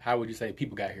 how would you say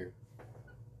people got here?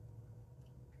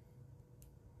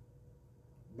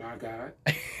 By God.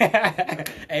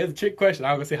 Hey, it's a trick question.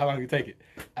 I'm gonna see how long you take it.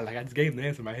 I just gave him the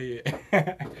answer in my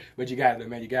head. But you got it,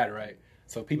 man. You got it right.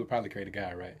 So people probably created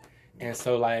God, right? And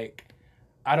so, like,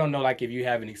 I don't know, like, if you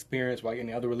have an experience like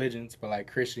any other religions, but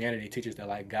like Christianity teaches that,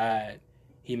 like, God,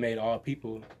 he made all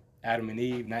people, Adam and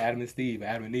Eve, not Adam and Steve, but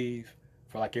Adam and Eve,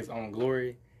 for like his own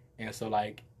glory. And so,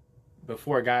 like,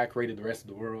 before God created the rest of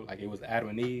the world, like, it was Adam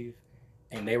and Eve,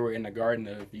 and they were in the garden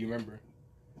of, you remember,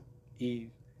 Eve?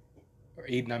 Or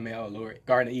Eden, I mean, oh Lord,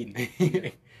 Garden of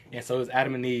Eden. And so it was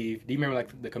Adam and Eve. Do you remember,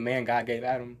 like, the command God gave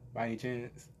Adam by any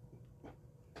chance?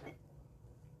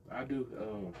 I do.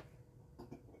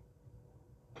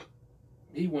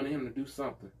 He wanted him to do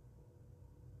something.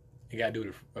 You gotta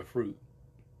do a fruit.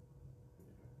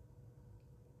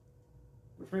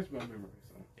 Refresh my memory.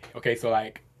 So. Okay, so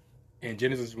like in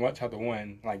Genesis 1, chapter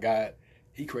 1, like God,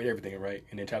 he created everything, right?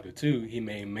 And then chapter 2, he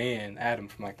made man, Adam,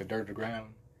 from like the dirt of the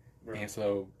ground. Right. And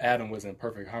so Adam was in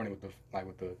perfect harmony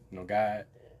with the God.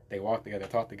 They walked together,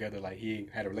 talked together, like he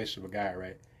had a relationship with God,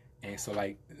 right? And so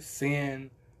like sin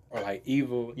or like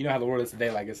evil, you know how the world is today,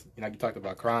 like it's, you know, you talked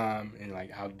about crime and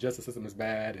like how the justice system is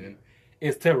bad and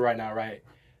it's terrible right now, right?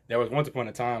 There was once upon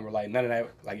a time where like none of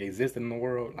that like existed in the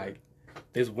world. Like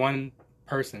this one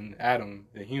person, Adam,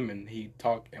 the human, he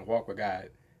talked and walked with God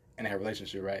and had a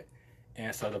relationship, right?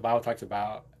 And so the Bible talks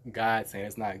about God saying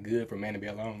it's not good for man to be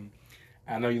alone.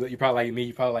 I know you probably like me.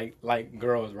 You probably like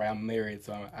girls, right? I'm married,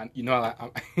 so you know I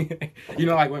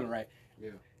like women, right? Yeah.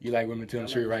 You like women too, I'm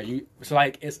sure, right? So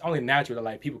like it's only natural that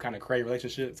like people kind of crave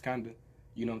relationships, kind of.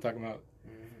 You know what I'm talking about?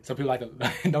 Mm-hmm. Some people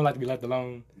don't like to be left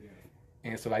alone,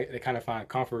 and so like they kind of find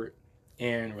comfort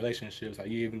in relationships. Like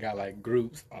you even got like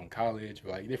groups on college,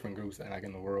 or like different groups, like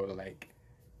in the world. Like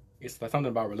it's like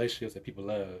something about relationships that people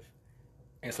love.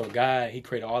 And so God, he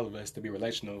created all of us to be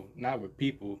relational, not with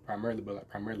people primarily, but like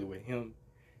primarily with him.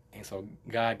 And so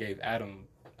God gave Adam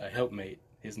a helpmate.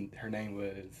 Her name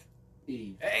was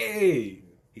Eve. Hey!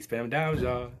 He spent them down,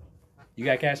 y'all. You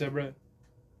got cash up, bro?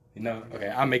 You know? Okay,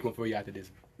 I'll make one for you after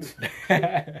this.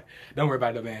 Don't worry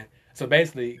about it, man. So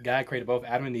basically, God created both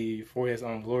Adam and Eve for his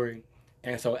own glory.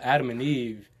 And so Adam and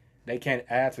Eve, they can't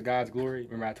add to God's glory.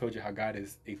 Remember I told you how God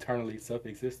is eternally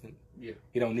self-existent? Yeah.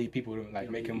 He don't need people to like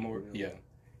make him more. Yeah.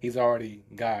 He's already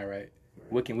God, right?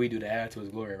 What can we do to add to his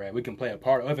glory, right? We can play a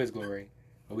part of his glory,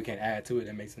 but we can't add to it.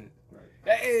 That makes sense. Right.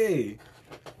 Hey!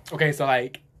 Okay, so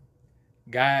like,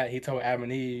 God, he told Adam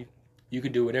and Eve, you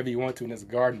can do whatever you want to in this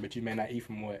garden, but you may not eat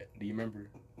from what? Do you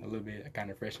remember a little bit? I kind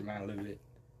of refresh your mind a little bit.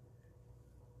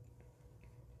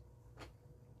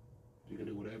 You can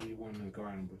do whatever you want in the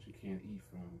garden, but you can't eat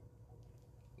from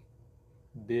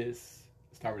this.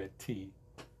 Start with a T.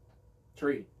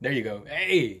 Tree. There you go.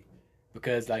 Hey!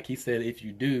 Because, like he said, if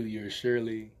you do, you're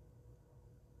surely.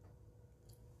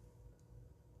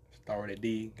 Start with a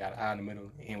D, got an I in the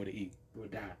middle, end with an E. Will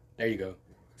die. There you go.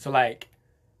 So, like,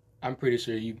 I'm pretty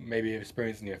sure you maybe have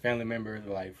experienced in your family members or,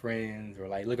 like, friends or,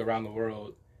 like, look around the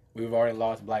world. We've already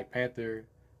lost Black Panther.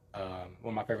 One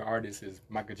of my favorite artists is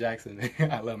Michael Jackson.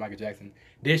 I love Michael Jackson.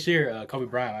 This year, Kobe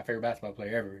Bryant, my favorite basketball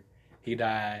player ever, he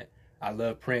died. I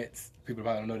love Prince. People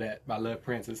probably don't know that, but I love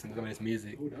Prince. Listen to some of his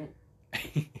music. Who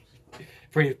don't?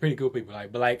 pretty cool people,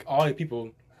 like, but like all the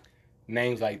people,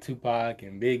 names like Tupac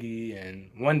and Biggie, and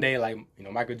one day like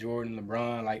Michael Jordan,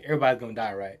 LeBron, like everybody's gonna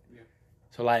die, right? Yeah.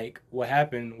 So like what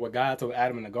happened, what God told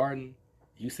Adam in the garden,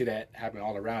 you see that happen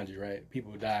all around you, right?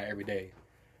 People die every day.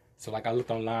 So like I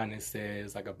looked online and it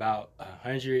says like about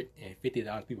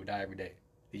 150,000 people die every day.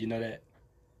 Did you know that?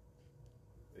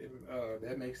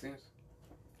 That makes sense.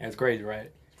 That's crazy,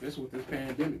 right? Especially with this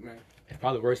pandemic, man. It's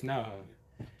probably worse now,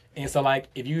 huh? And so, like,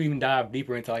 if you even dive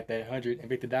deeper into, like, that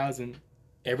 150,000,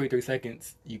 every 3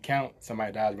 seconds, you count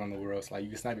somebody dies around the world. So, like, you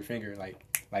can snap your finger, like,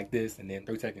 like this, and then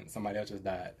 3 seconds somebody else just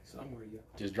died. Somewhere, yeah.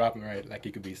 Just dropping right, like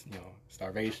it could be,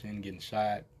 starvation, getting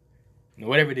shot,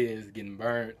 whatever it is, getting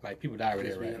burned. Like people die right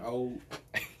there, right? Being old.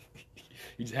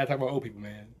 You just have to talk about old people,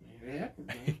 man. Yeah, it happens,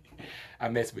 man. I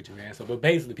mess with you, man. So, but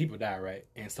basically, people die, right?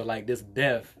 And so, like this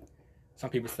death, some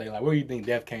people say, like, where do you think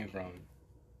death came from?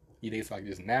 You think it's like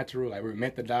just natural, like we're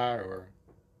meant to die, or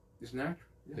it's natural?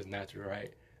 Yeah. It's natural,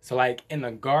 right? So, like in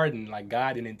the garden, like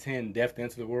God didn't intend death to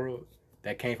enter the world.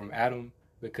 That came from Adam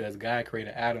because God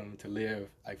created Adam to live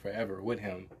like forever with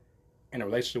Him, in a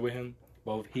relationship with Him,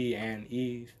 both he and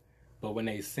Eve. But when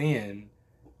they sin,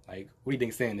 like, what do you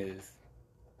think sin is?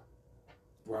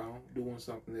 Wrong, doing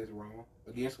something that's wrong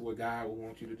against what God would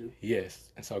want you to do. Yes,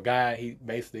 and so God,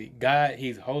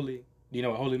 He's holy. Do you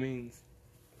know what holy means?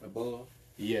 Above.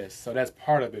 Yes, so that's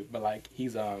part of it, but like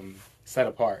He's set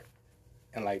apart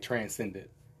and like transcended.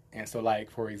 And so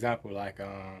like for example, like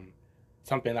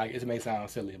something like it may sound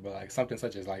silly, but like something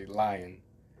such as like lying.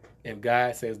 If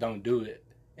God says don't do it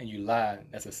and you lie,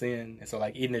 that's a sin. And so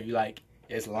like even if you like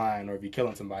it's lying, or if you're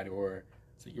killing somebody, or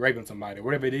so you're raping somebody,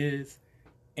 whatever it is,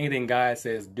 anything God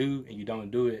says do and you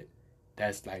don't do it,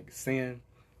 that's like sin.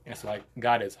 And so like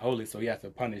God is holy, so He has to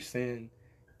punish sin.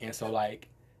 And so like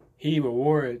He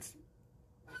rewards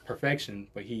perfection,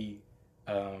 but He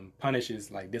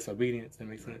punishes like disobedience. That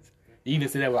makes sense. You even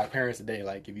see that with like parents today.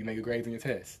 Like if you make a grade on your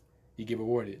test, you get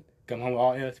rewarded. Come home with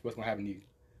all else, what's gonna happen to you?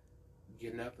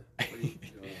 Get nothing.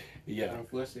 Yeah. Don't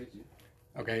fuss at you.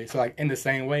 Okay, so like in the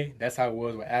same way, that's how it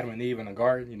was with Adam and Eve in the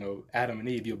garden. Adam and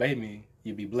Eve, you obey me,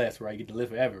 you'll be blessed, right? You get to live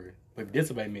forever. But if you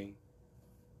disobey me,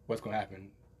 what's gonna happen?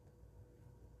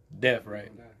 Death,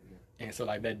 right? Yeah. And so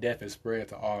like that death is spread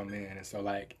to all men. And so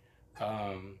like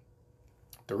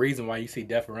the reason why you see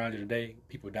death around you today,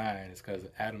 people dying, is because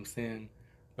Adam sinned.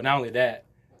 But not only that,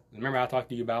 remember I talked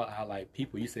to you about how like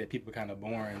you said people kind of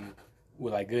born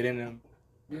with like good in them?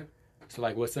 Yeah. So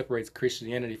like what separates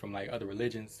Christianity from like other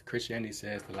religions, Christianity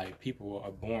says that like people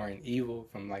are born evil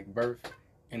from like birth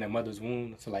in their mother's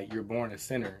womb. So like you're born a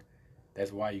sinner.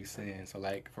 That's why you sin. So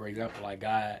like for example, like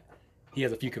God, He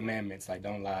has a few commandments, like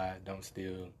don't lie, don't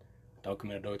steal, don't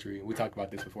commit adultery. We talked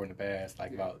about this before in the past,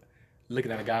 like about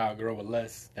looking at a guy or girl with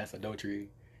lust, that's adultery.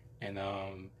 And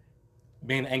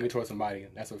being angry towards somebody,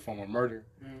 that's a form of murder.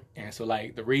 And so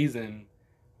like the reason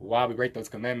why we break those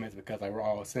commandments because like we're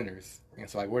all sinners. And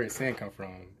so like where did sin come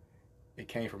from? It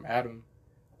came from Adam.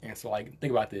 And so like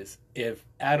think about this. If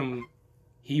Adam,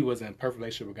 he was in perfect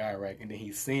relationship with God, right? And then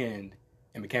he sinned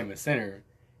and became a sinner.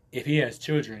 If he has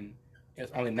children,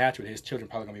 it's only natural that his children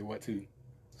probably gonna be what too?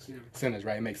 Sinners,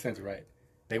 right? It makes sense, right?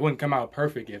 They wouldn't come out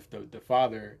perfect if the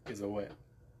father is a what?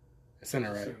 A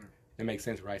sinner, right? It makes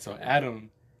sense, right? So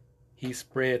Adam, he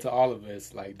spread to all of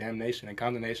us like damnation and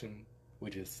condemnation,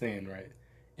 which is sin, right?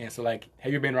 And so, like,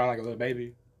 have you been around like a little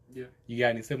baby? Yeah. You got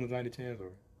any siblings by any chance, or?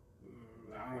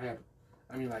 I don't have.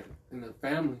 I mean, like in the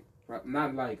family,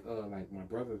 not like my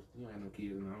brothers. You don't have no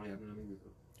kids, and I don't have none either.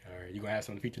 So. All right, you gonna have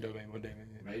some in the future though, man? One day, man.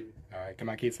 Maybe. All right, can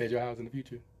my kids stay at your house in the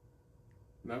future?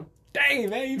 No. Dang,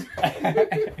 man.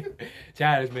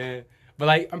 Childish, man. But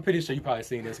like, I'm pretty sure you probably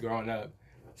seen this growing up.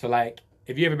 So like,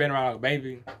 if you ever been around a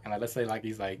baby, and like, let's say like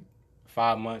he's like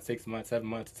 5 months, 6 months, 7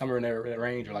 months, somewhere in that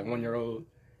range, or like 1 year old.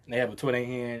 And they have a toy in their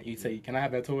hand. You say, "Can I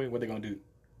have that toy?" What they gonna do?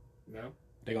 No.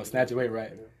 They gonna snatch it away,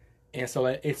 right? Yeah. And so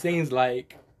it seems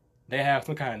like they have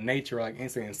some kind of nature, like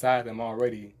instinct inside them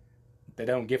already that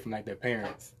they don't get from like their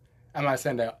parents. I'm not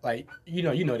saying that like you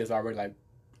know this already. Like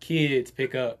kids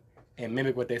pick up and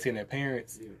mimic what they see in their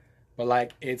parents, but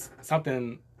like it's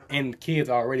something in kids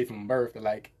already from birth. That,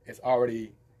 like it's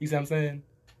already, you see what I'm saying?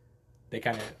 They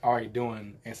kind of already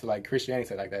doing, and so like Christianity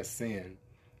said like that's sin.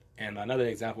 And another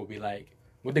example would be like.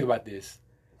 Well, think about this.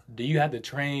 Do you have to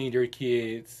train your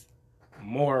kids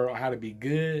more on how to be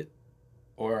good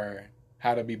or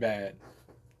how to be bad?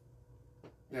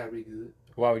 Gotta be good.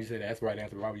 Why would you say that? That's the right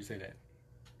answer. Why would you say that?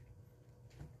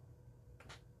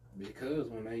 Because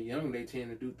when they're young, they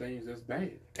tend to do things that's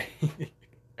bad.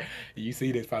 You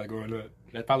see this probably growing up.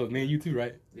 That probably was me and you too,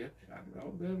 right? Yeah.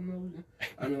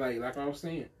 I mean, like I was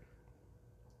saying,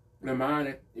 the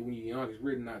mind when you're young is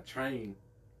really not trained.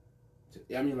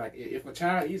 I mean, like, if a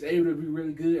child is able to be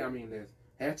really good, I mean, that's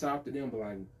hats off to them. But,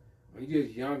 like, when you're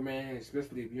just young, man,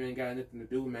 especially if you ain't got anything to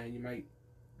do, man, you might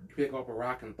pick up a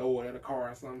rock and throw it at a car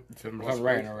or something. Something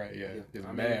right, all right, yeah.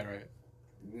 Just bad, right?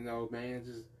 You know, man,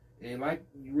 just, and, like,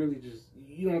 you really just,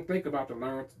 you don't think about the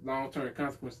long-term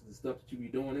consequences of stuff that you be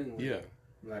doing anyway. Yeah.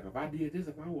 Like, if I did this,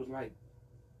 if I was, like,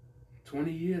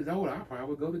 20 years old, I probably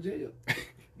would go to jail.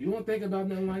 You don't think about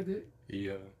nothing like that?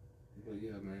 Yeah. But,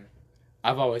 yeah, man.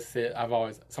 I've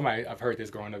heard this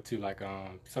growing up too. Like,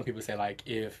 some people say like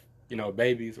if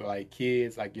babies or like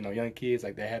kids, like young kids,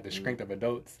 like they have the strength of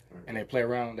adults and they play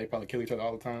around. They probably kill each other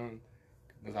all the time.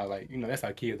 That's how that's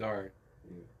how kids are.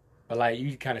 But like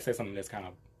you kind of said something that's kind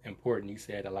of important. You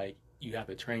said that like you have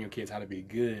to train your kids how to be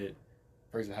good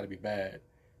versus how to be bad.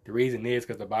 The reason is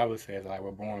because the Bible says like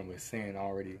we're born with sin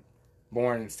already,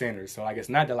 born sinners. So like it's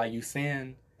not that like you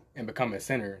sin and become a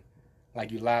sinner,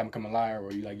 like you lie and become a liar,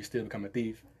 or you still become a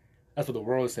thief. That's what the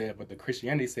world said, but the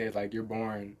Christianity says like you're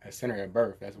born a sinner at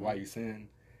birth. That's why you sin.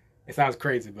 It sounds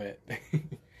crazy, but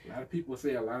a lot of people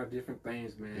say a lot of different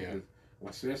things, man. Yeah.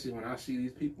 Especially when I see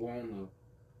these people on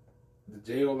the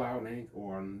jail law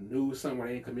or news somewhere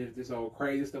they ain't committed this old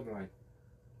crazy stuff. I'm like,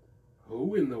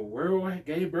 who in the world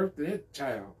gave birth to that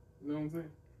child? You know what I'm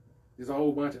saying? There's a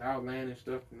whole bunch of outlandish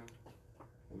stuff,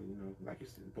 like you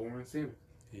said, born sinners.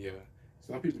 Yeah.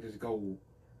 Some people just go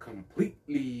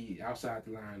completely outside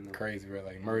the line. Crazy, right?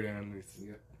 Like murdering them,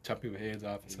 chop people's heads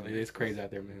off. So it's crazy out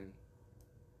there, man.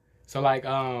 So like,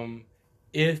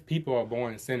 if people are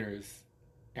born sinners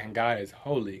and God is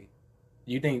holy,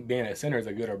 you think being a sinner is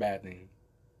a good or bad thing?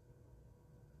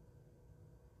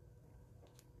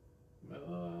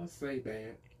 Say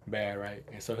bad. Bad, right?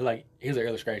 And so like, here's an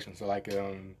illustration. So like,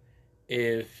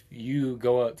 if you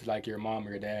go up to like your mom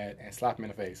or your dad and slap them in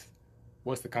the face,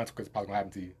 what's the consequence probably gonna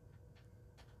happen to you?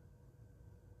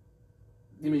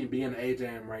 You mean being an age I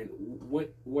am, right?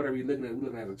 What are we looking at? We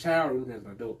looking as a child or looking as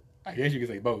an adult? I guess you could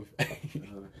say both.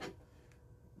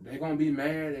 They're gonna be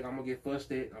mad. I'm gonna get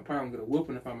frustrated. I'm probably gonna get a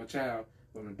whooping if I'm a child.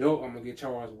 But an adult, I'm gonna get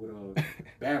charged with a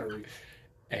battery.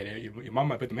 Hey, your mom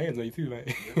might put them hands on you too, man.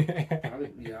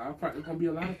 There's gonna be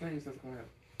a lot of things that's gonna happen.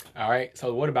 All right.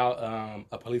 So what about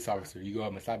a police officer? You go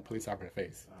up and slap a police officer in the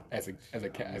face as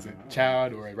a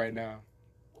child or right now?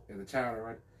 As a child,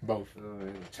 right? Both. As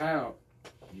a child,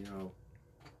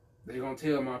 they're gonna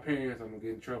tell my parents I'm gonna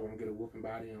get in trouble. I'm gonna get a whooping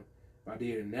by them. If I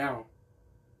did it now,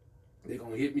 they're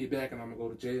gonna hit me back and I'm gonna go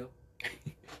to jail.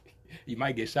 You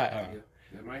might get shot, huh? Yeah,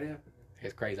 that might happen.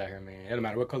 It's crazy out here, man. It doesn't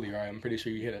matter what color you are. I'm pretty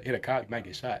sure you hit a cop, you might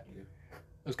get shot.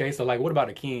 Yeah. Okay, so like, what about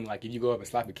a king? Like, if you go up and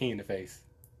slap a king in the face,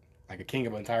 like a king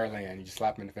of an entire land, you just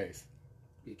slap him in the face.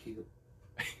 Get killed.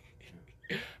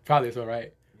 Probably so,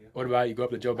 right? Yeah. What about you go up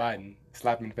to Joe Biden,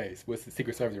 slap him in the face? What's the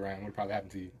Secret Service around? What would probably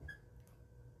happen to you?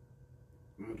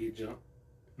 I'm gonna get jumped.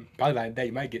 Probably like that.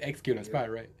 You might get executed on the spot,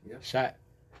 right? Yeah. Shot.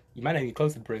 You might not even get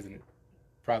close to the president.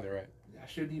 Probably, right? I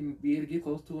shouldn't even be able to get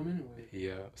close to him anyway.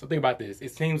 Yeah. So think about this.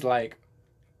 It seems like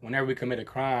whenever we commit a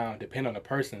crime, depending on the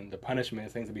person, the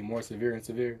punishment seems to be more severe and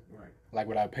severe. Right. Like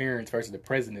with our parents versus the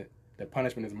president, the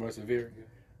punishment is more severe. Yeah.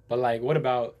 But like, what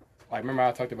about, like, remember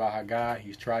I talked about how God,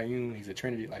 he's triune, he's a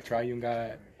Trinity, like triune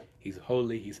God. Right. He's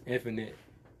holy, he's infinite,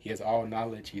 he has all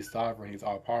knowledge, he's sovereign, he's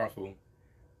all powerful.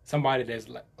 Somebody that's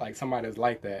like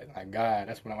that, like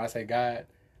God, when I say God,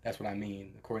 that's what I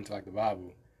mean, according to like the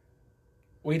Bible.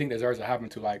 What do you think deserves to happen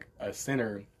to like a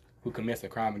sinner who commits a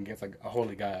crime against like a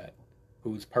holy God,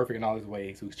 who's perfect in all his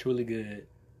ways, who's truly good,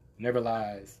 never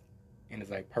lies, and is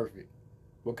like perfect?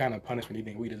 What kind of punishment do you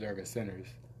think we deserve as sinners?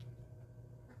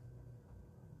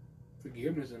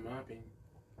 Forgiveness, in my opinion.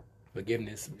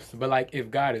 Forgiveness. But like,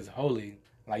 if God is holy,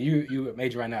 like you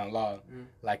major right now in law,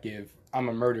 like if I'm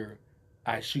a murderer,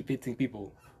 I shoot 15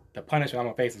 people, the punishment I'm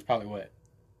gonna face is probably what?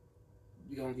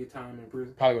 You're gonna get time in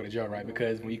prison. Probably go to jail, right?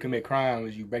 Because when you commit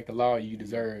crimes, you break the law, you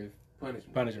deserve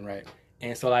punishment, right?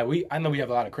 And so like I know we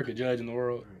have a lot of crooked judges in the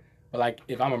world, but like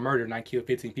if I'm a murderer and I kill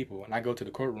 15 people and I go to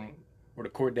the courtroom or the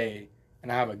court day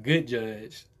and I have a good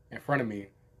judge in front of me,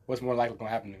 what's more likely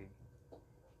gonna happen to me?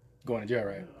 Going to jail,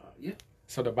 right? Yeah.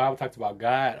 So the Bible talks about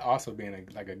God also being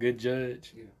a good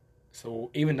judge. Yeah.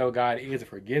 So even though God is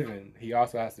forgiving, he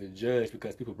also has to judge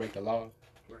because people break the law.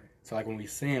 Right. So like when we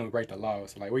sin, we break the law.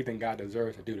 So like what do you think God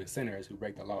deserves to do to sinners who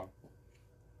break the law?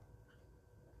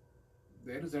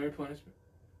 They deserve punishment.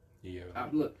 Yeah.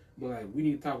 But like we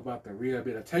need to talk about the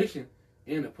rehabilitation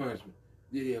and the punishment.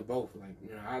 Yeah, both. Like,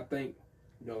 I think,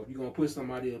 if you're gonna put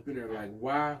somebody up in there, like,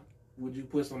 why would you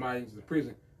put somebody into the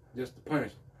prison just to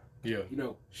punish them?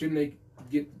 Yeah. Shouldn't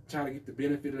they try to get the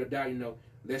benefit of the doubt?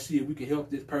 Let's see if we can help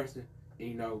this person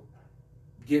and,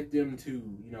 get them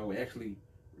to, actually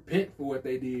repent for what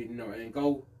they did, and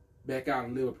go back out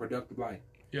and live a productive life.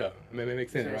 Yeah, I mean, it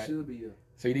makes sense, right? Should be.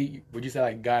 So would you say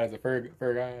like God is a fair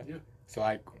God? Yeah. So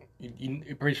like,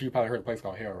 you're pretty sure you probably heard a place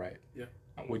called hell, right? Yeah.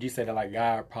 Would you say that like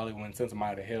God probably wouldn't send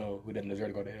somebody to hell who doesn't deserve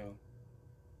to go to hell?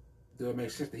 Does it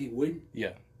make sense that he wouldn't?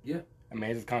 Yeah. Yeah. I mean,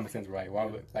 it's just common sense, right? Why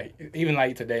would even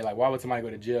like today, like why would somebody go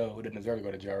to jail who doesn't deserve to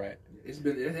go to jail, right?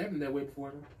 It happened that way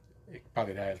before, though. It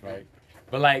probably has, right?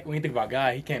 But like when you think about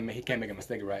God, he can't make a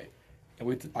mistake, right?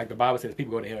 And like the Bible says,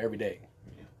 people go to hell every day.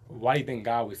 Yeah. why do you think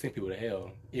God would send people to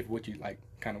hell? If what you like,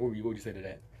 kind of, what would you say to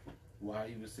that? Why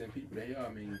he would send people to hell?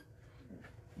 I mean,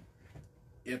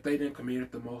 if they didn't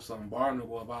commit the most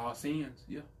unpardonable of all sins,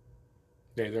 yeah.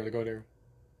 They deserve to go there.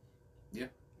 Yeah.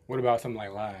 What about something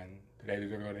like lying? Do they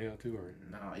deserve to go to hell too, or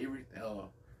Nah,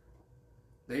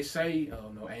 they say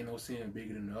no, ain't no sin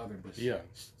bigger than the other, but yeah,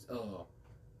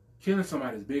 killing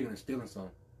somebody is bigger than stealing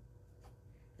something.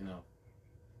 You know,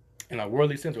 in a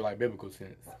worldly sense or like biblical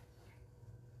sense?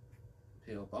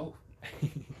 Hell, both.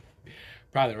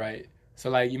 Probably right. So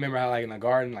like, you remember how like in the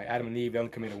garden, like Adam and Eve, they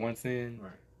only committed one sin.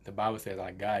 Right. The Bible says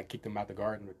like God kicked them out the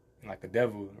garden, and like the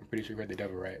devil. I'm pretty sure you read the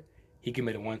devil, right? He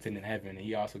committed one sin in heaven, and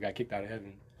he also got kicked out of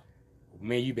heaven.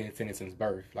 Man, you've been sinning since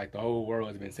birth. Like the whole world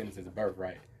has been sinning since birth,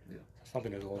 right? Yeah.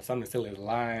 Something silly as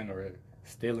lying or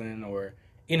stealing or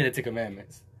any of the 10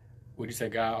 commandments. Would you say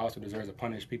God also deserves to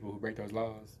punish people who break those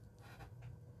laws?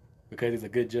 Because he's a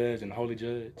good judge and a holy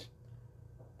judge?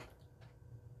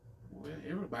 Well,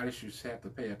 everybody should have to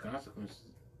pay a consequence.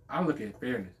 I look at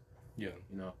fairness. Yeah.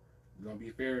 You know, you're going to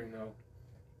be fair, you know,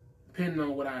 depending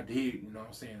on what I did, you know what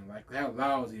I'm saying? Like, how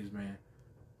laws is, man.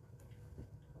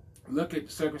 Look at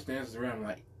the circumstances around.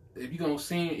 Like, if you're going to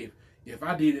sin, if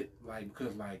I did it, like,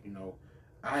 because, like, you know,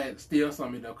 I had to steal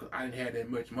something, you know, because I didn't have that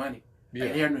much money. Yeah. I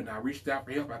didn't have nothing. I reached out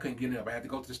for help. I couldn't get it up. I had to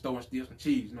go to the store and steal some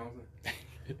cheese, you know what I'm saying?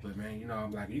 But, man, you know,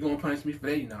 I'm like, you're going to punish me for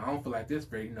that? You know, I don't feel like this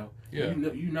fair, you know. Yeah.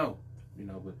 You know,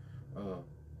 but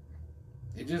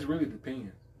it just really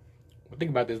depends. Well,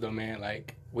 think about this, though, man.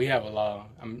 Like, we have a law.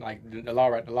 I'm like, the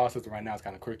law system right now is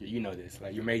kind of crooked. You know this.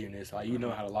 Like, you're majoring this. So, like, you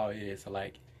know how the law is. So,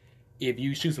 like, if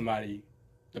you shoot somebody,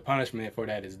 the punishment for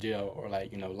that is jail or,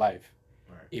 like, you know, life.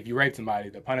 Right. If you rape somebody,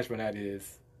 the punishment for that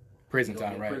is prison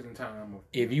time, right? Prison time.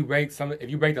 If you break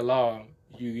the law,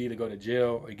 you either go to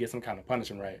jail or you get some kind of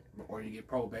punishment, right? Or you get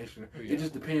probation. Yeah. It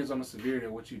just depends on the severity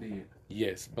of what you did.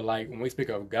 Yes, but like when we speak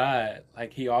of God,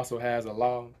 like he also has a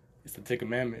law. It's the 10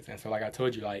 Commandments, and so like I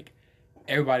told you, like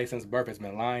everybody since birth has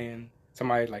been lying.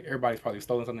 Everybody's probably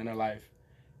stolen something in their life.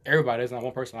 Everybody, there's not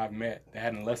one person I've met that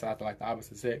hadn't lusted after like the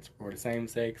opposite sex or the same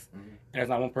sex, and there's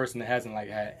not one person that hasn't like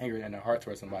had anger in their heart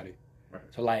towards somebody. Right.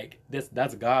 So like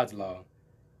that's God's law,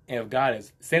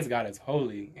 and since God is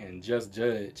holy and just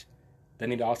judge, then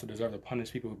he also deserve to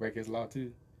punish people who break his law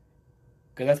too.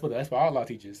 Because that's what our law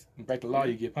teaches. You break the law,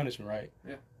 you get punishment, right?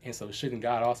 Yeah. And so shouldn't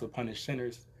God also punish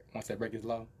sinners once they break his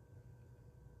law?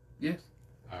 Yes.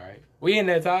 All right. We in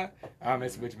that time. I'm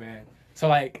messing with you, man. So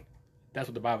like, that's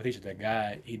what the Bible teaches, that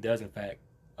God, he does in fact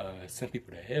send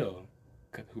people to hell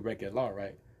who break his law,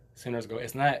 right? Sinners go.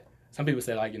 It's not. Some people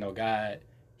say like, you know, God,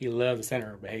 he loves a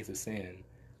sinner but hates a sin,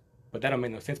 but that don't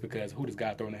make no sense because who does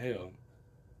God throw into hell?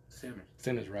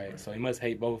 Sinners, right? So he must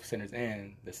hate both sinners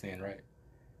and the sin, right?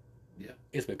 Yeah.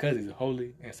 It's because he's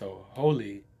holy, and so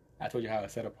holy, I told you how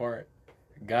it's set apart.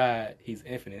 God, he's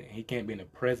infinite, and he can't be in the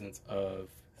presence of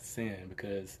sin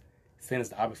because sin is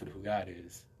the opposite of who God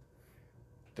is.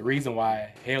 The reason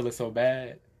why hell is so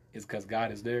bad is because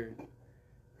God is there,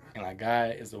 and like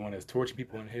God is the one that's torturing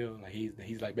people in hell. Like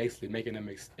he's like basically making them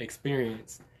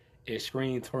experience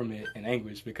extreme torment and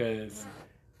anguish because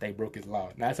they broke his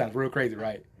law. Now that sounds real crazy,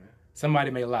 right?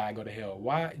 Somebody may lie and go to hell.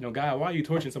 Why, God, why are you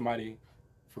torturing somebody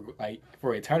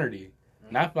for eternity?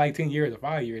 Not for like 10 years or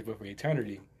 5 years, but for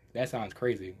eternity. That sounds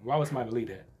crazy. Why would somebody believe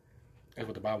that? That's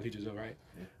what the Bible teaches us, right?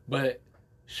 Yeah. But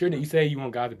shouldn't you say you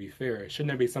want God to be fair? Shouldn't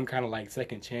there be some kind of like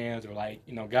second chance or like,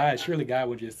 surely God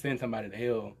would just send somebody to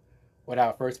hell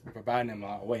without first providing them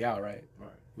a way out, right? Right.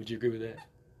 Would you agree with that?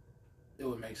 It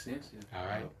would make sense, yeah. All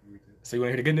right. So you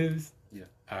want to hear the good news? Yeah.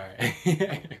 All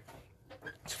right.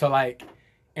 So like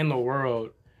in the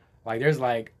world, like there's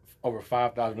like over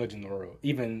 5,000 religions in the world.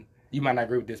 Even, you might not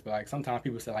agree with this, but like sometimes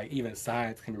people say like even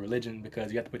science can be religion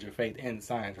because you have to put your faith in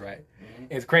science, right? Mm-hmm.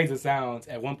 As crazy as it sounds,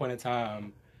 at one point in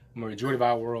time, the majority of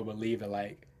our world believed that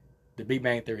like the Big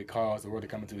Bang Theory caused the world to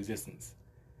come into existence.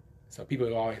 So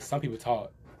some people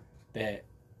taught that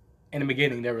in the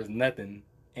beginning there was nothing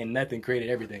and nothing created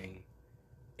everything.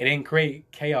 It didn't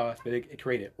create chaos, but it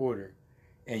created order.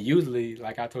 And usually,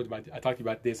 like I talked to you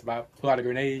about this, if I pull out a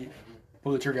grenade,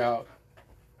 pull the trigger out,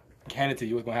 hand it to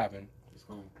you, what's going to happen? It's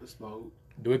going to explode.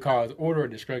 Do it cause order or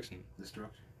destruction?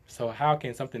 Destruction. So how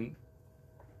can something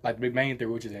like the Big Bang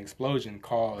Theory, which is an explosion,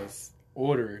 cause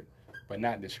order but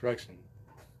not destruction?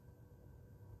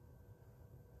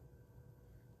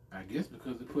 I guess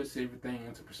because it puts everything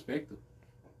into perspective.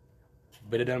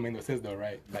 But it doesn't make no sense though,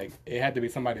 right? Like it had to be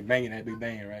somebody banging that Big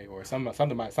Bang, right? Or something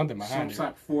behind some it. Some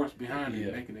type of force behind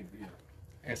it, making it. Yeah.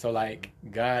 And so like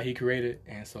God, he created,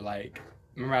 and so like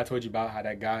remember I told you about how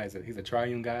that God he's a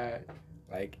triune God,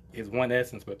 like it's one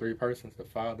essence but three persons: the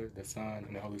Father, the Son,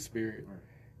 and the Holy Spirit. Right.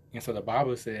 And so the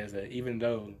Bible says that even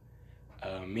though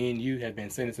me and you have been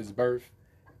sinners since birth,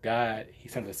 God, He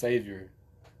sent a Savior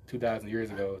 2,000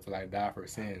 years ago to like die for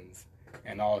sins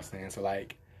and all sins. So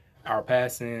like our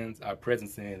past sins, our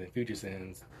present sins, and future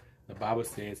sins. The Bible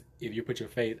says if you put your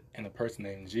faith in a person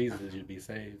named Jesus, you'll be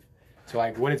saved. So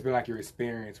like, what has been like your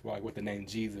experience like with the name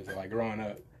Jesus, or like growing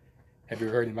up? Have you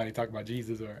ever heard anybody talk about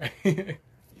Jesus or? Yeah.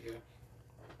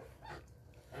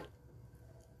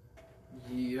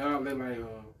 Yeah, they're like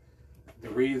the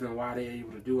reason why they're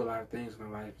able to do a lot of things in their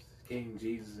life, King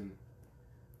Jesus and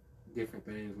different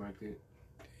things like that.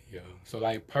 Yeah. So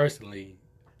like personally,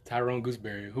 Tyrone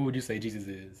Gooseberry, who would you say Jesus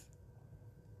is?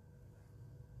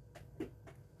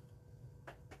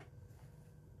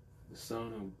 The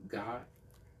Son of God.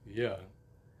 Yeah.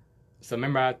 So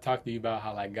remember I talked to you about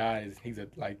how like God is, He's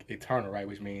like eternal, right?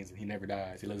 Which means He never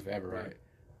dies. He lives forever, right?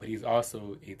 But He's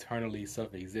also eternally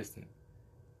self-existent.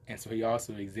 And so He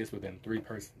also exists within three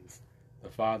persons: the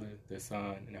Father, the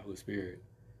Son, and the Holy Spirit.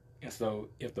 And so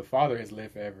if the Father has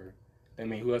lived forever, that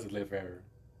means who else has lived forever?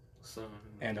 Son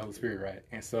and the Holy Spirit, right?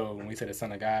 And so when we say the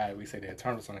Son of God, we say the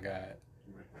eternal Son of God.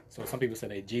 Right. So some people say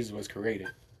that Jesus was created,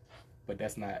 but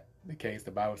that's not the case.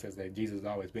 The Bible says that Jesus has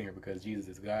always been here because Jesus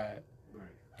is God. Right.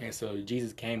 And so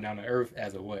Jesus came down to earth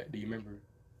as a what? Do you remember?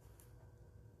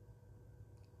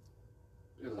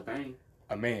 As a man.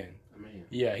 A man. A man.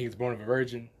 Yeah, he was born of a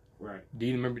virgin. Right. Do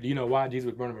you remember? Do you know why Jesus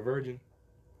was born of a virgin?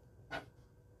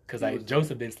 Because like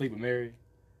Joseph didn't sleep with Mary,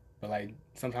 but like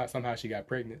somehow she got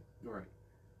pregnant. Right.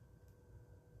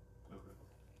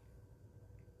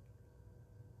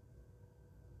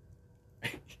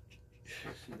 Okay.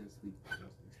 She didn't sleep.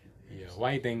 Yeah.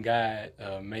 Why do you think God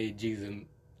made Jesus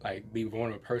like be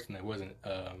born of a person that wasn't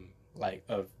like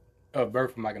of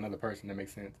birth from like another person? That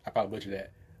makes sense. I probably butchered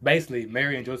that. Basically,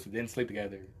 Mary and Joseph didn't sleep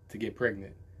together to get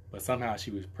pregnant, but somehow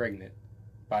she was pregnant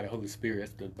by the Holy Spirit.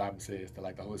 That's what the Bible says, that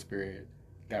like the Holy Spirit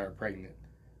got her pregnant.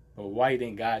 But why do you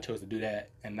think God chose to do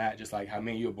that and not just like how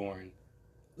me and you were born,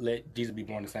 let Jesus be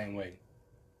born the same way?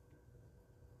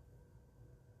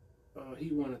 He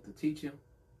wanted to teach him.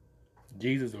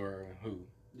 Jesus or who?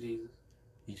 Jesus.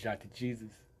 He tried to teach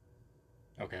Jesus?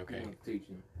 Okay. He wanted to teach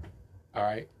him. All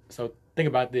right. So think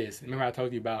about this. Remember I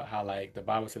told you about how like the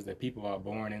Bible says that people are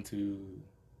born into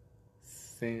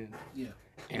sin? Yeah.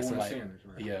 And born so like sinners,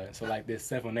 right? yeah, so like this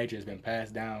sinful nature has been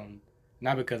passed down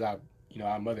not because our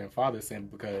mother and father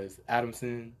sinned, because Adam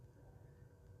sinned.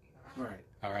 Right.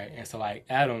 All right. And so like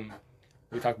Adam,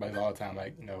 we talk about this all the time,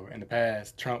 like, in the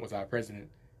past Trump was our president.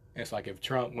 And it's like if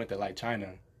Trump went to like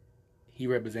China, he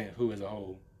represents who as a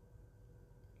whole?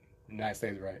 The United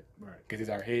States, right? Right. Because he's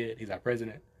our head, he's our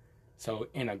president. So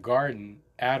in a garden,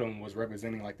 Adam was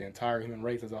representing like the entire human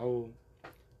race as a whole.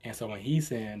 And so when he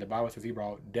sinned, the Bible says he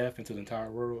brought death into the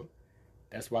entire world.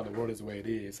 That's why the world is the way it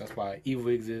is. That's why evil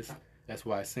exists. That's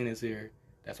why sin is here.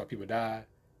 That's why people die.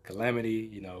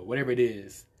 Calamity, whatever it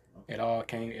is, it all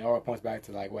points back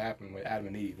to like what happened with Adam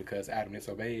and Eve, because Adam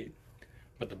disobeyed.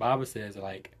 But the Bible says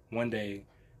like one day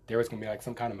there was going to be like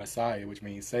some kind of Messiah, which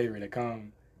means Savior, to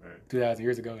come 2,000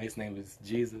 years ago. His name was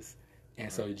Jesus.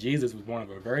 And so Jesus was born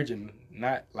of a virgin,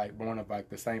 not like born of like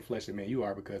the same flesh that me and you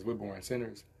are, because we're born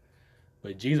sinners.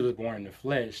 But Jesus was born in the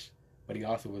flesh, but he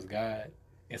also was God.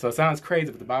 And so it sounds crazy,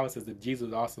 but the Bible says that Jesus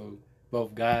was also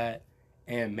both God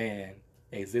and man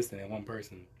existing in one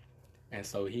person. And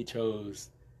so he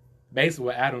chose, basically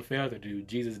what Adam failed to do,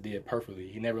 Jesus did perfectly.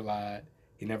 He never lied.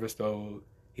 He never stole.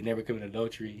 He never committed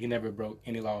adultery. He never broke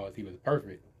any laws. He was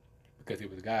perfect because he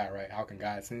was God, right? How can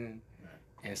God sin?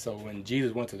 And so when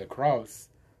Jesus went to the cross,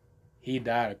 he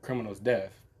died a criminal's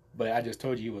death. But I just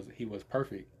told you he was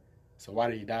perfect. So why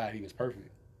did he die? He was perfect.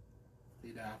 He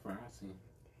died for our sin.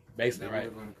 Basically, that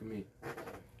right? We're going to commit.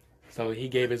 So he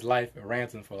gave his life a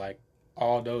ransom for like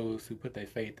all those who put their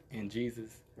faith in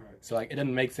Jesus. Right. So like it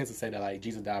doesn't make sense to say that like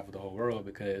Jesus died for the whole world,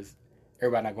 because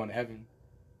everybody not going to heaven.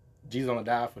 Jesus only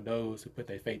died for those who put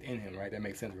their faith in him, right? That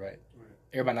makes sense, right?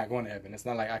 Everybody not going to heaven. It's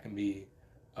not like I can be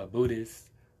a Buddhist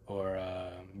or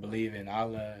believe in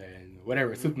Allah and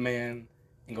whatever, Superman,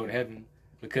 and go to heaven.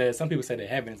 Because some people say that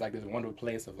heaven is like this wonderful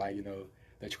place of like,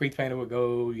 the street painter would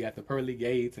go, you got the pearly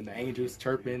gates and the angels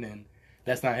chirping, and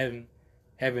that's not heaven.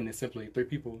 Heaven is simply three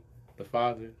people: the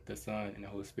Father, the Son, and the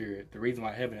Holy Spirit. The reason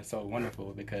why heaven is so wonderful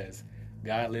is because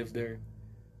God lives there.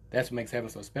 That's what makes heaven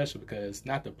so special, because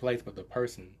not the place, but the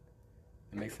person.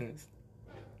 It makes sense?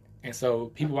 And so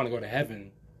people want to go to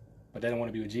heaven, but they don't want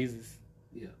to be with Jesus.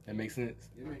 Yeah. That makes sense?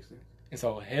 It makes sense. And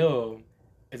so hell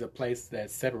is a place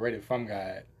that's separated from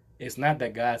God. It's not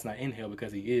that God's not in hell,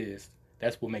 because he is.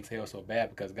 That's what makes hell so bad,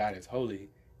 because God is holy.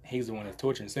 He's the one that's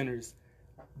torturing sinners.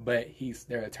 but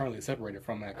they're eternally separated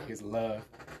from like his love,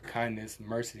 kindness,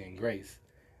 mercy, and grace.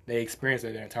 They experience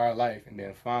it their entire life, and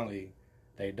then finally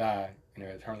they die and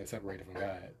they're eternally separated from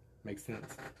God. Makes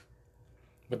sense.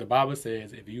 But the Bible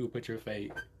says if you put your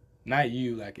faith, not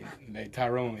you, like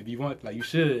Tyrone, if you want, like you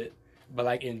should, but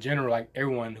like in general, like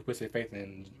everyone who puts their faith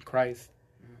in Christ,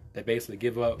 they basically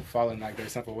give up following like their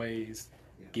simple ways,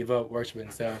 give up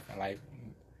worshiping self, and like,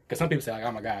 because some people say like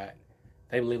I'm a God.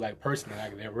 They believe like personally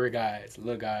like they're real gods,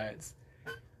 little gods.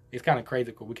 It's kind of crazy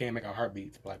because we can't make our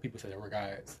heartbeats, but like people say that we're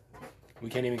gods. We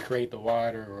can't even create the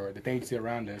water or the things you see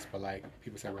around us, but like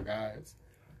people say we're gods.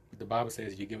 But the Bible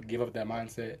says you give up that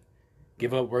mindset,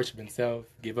 give up worshiping self,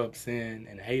 give up sin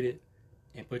and hate it,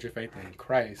 and put your faith in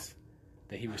Christ,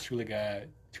 that he was truly God,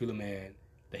 truly man,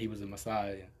 that he was the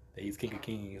Messiah, that he's King of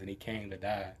Kings, and he came to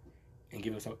die and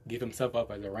give himself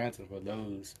up as a ransom for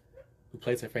those who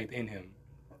place their faith in him.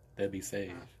 They'll be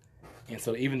saved. And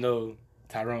so even though,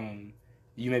 Tyrone,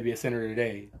 you may be a sinner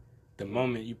today, the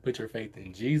moment you put your faith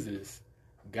in Jesus,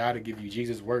 God will give you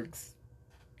Jesus' works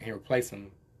and he'll replace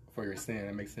them for your sin.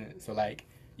 That makes sense. So like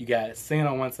you got sin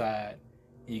on one side,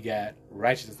 you got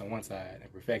righteousness on one side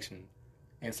and perfection.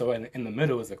 And so in the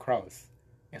middle is a cross.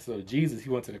 And so Jesus, he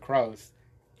went to the cross,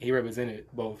 he represented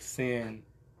both sin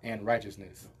and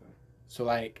righteousness. So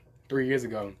like 3 years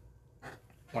ago,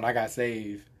 when I got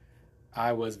saved,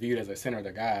 I was viewed as a sinner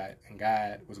to God, and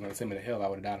God was going to send me to hell. I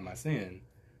would have died in my sin.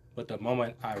 But the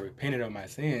moment I repented of my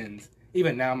sins,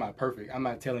 even now I'm not perfect. I'm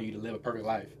not telling you to live a perfect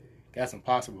life. That's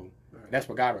impossible. Right. That's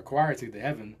what God requires to get to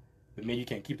heaven. But man, you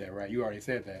can't keep that, right? You already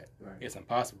said that. Right. It's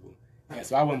impossible. And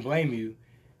so I wouldn't blame you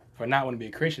for not wanting to be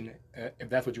a Christian if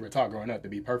that's what you were taught growing up, to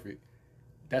be perfect.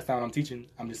 That's not what I'm teaching.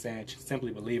 I'm just saying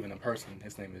simply believe in a person.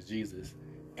 His name is Jesus.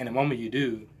 And the moment you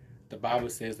do, the Bible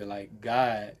says that like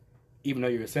God, even though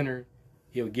you're a sinner,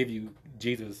 he'll give you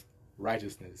Jesus'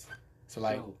 righteousness. So,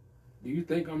 like, do you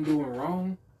think I'm doing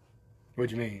wrong? What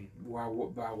do you mean? By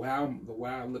the way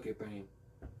I look at things.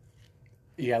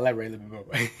 Yeah, elaborate a little bit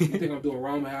more. You think I'm doing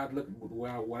wrong by how I look,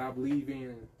 what I believe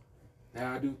in,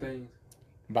 how I do things?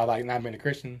 By like not being a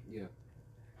Christian? Yeah.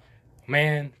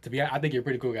 Man, I think you're a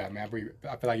pretty cool guy, man.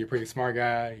 I feel like you're a pretty smart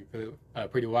guy. You're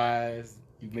pretty wise.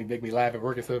 You make me laugh at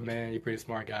work and stuff, man. You're a pretty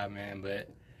smart guy, man. But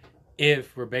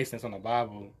if we're basing this on the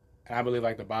Bible, and I believe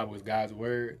like the Bible is God's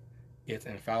word, it's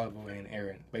infallible and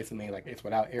inerrant. Basically, like it's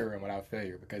without error and without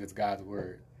failure because it's God's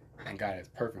word, and God is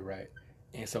perfect, right?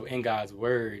 And so in God's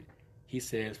word, he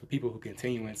says for people who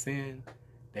continue in sin,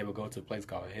 they will go to a place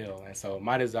called hell. And so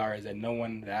my desire is that no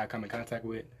one that I come in contact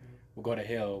with will go to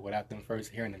hell without them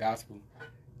first hearing the gospel.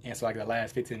 And so like the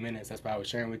last 15 minutes, that's what I was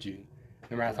sharing with you.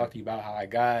 Remember I talked to you about how like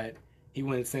God, he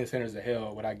wouldn't send sinners to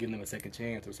hell without giving them a second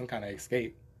chance or some kind of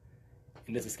escape.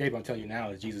 And this escape I'm telling you now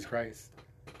is Jesus Christ.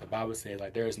 The Bible says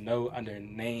like there is no other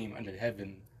name under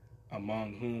heaven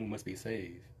among whom must be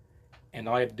saved. And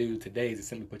all you have to do today is to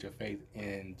simply put your faith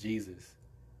in Jesus.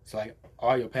 So like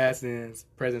all your past sins,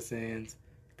 present sins,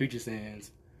 future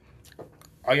sins,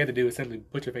 all you have to do is simply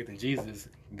put your faith in Jesus.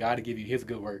 God will give you his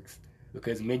good works.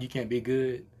 Because men, you can't be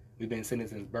good. We've been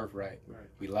sinners since birth, right?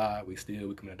 We lie, we steal,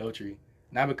 we commit adultery.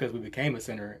 Not because we became a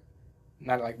sinner.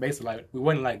 Not like basically like we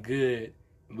wasn't like good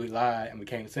and we lied and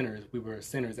became sinners. We were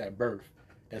sinners at birth.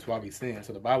 That's why we sin.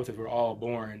 So the Bible says we're all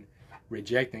born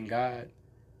rejecting God.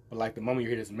 But like the moment you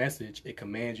hear this message, it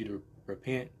commands you to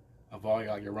repent of all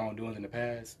your wrongdoings in the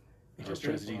past and just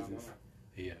trust Jesus.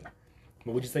 Yeah.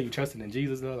 But would you say you trusted in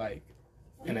Jesus though, like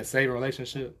in a saving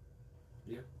relationship?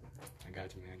 Yeah. I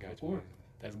got you, man. Man.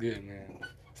 That's good, man.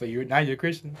 So you're a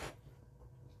Christian?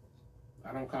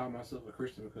 I don't call myself a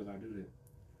Christian because I do that.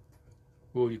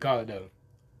 What would you call it though?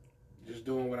 Just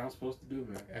doing what I'm supposed to do,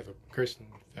 man. As a Christian.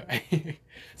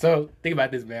 So think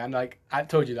about this, man. I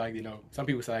told you, like, some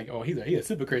people say, like, oh, he's a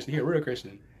super Christian, he's a real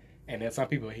Christian. And then some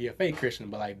people, he a fake Christian,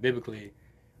 but like biblically,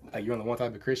 like you're only one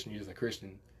type of Christian, you're just a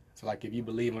Christian. So like if you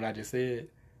believe what I just said,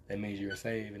 that means you're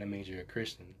saved and that means you're a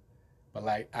Christian. But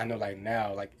like I know like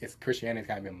now, like it's Christianity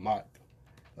kind of been mocked.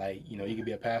 Like, you could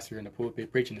be a pastor in the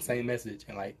pulpit preaching the same message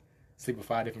and like sleep with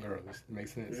 5 different girls. It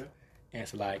makes sense. Yeah. And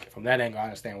so like from that angle I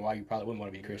understand why you probably wouldn't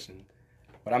want to be a Christian.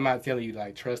 But I'm not telling you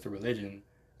like trust the religion.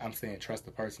 I'm saying trust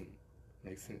the person.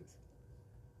 Makes sense.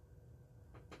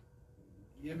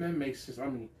 Yeah, man, makes sense. I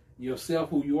mean, yourself,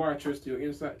 who you are, trust your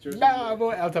inside. Nah,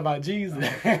 boy, I'm talking about Jesus.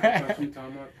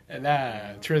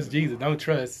 Nah, trust Jesus. Don't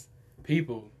trust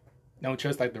people. Don't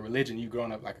trust like the religion you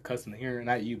growing up like accustomed to hearing.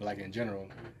 Not you, but like in general.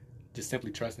 Just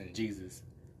simply trust in Jesus.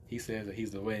 He says that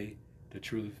he's the way, the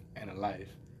truth, and the life.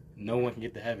 No one can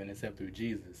get to heaven except through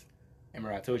Jesus.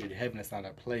 Remember, I told you that heaven is not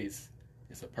a place.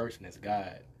 It's a person. It's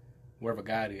God. Wherever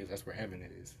God is, that's where heaven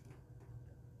is.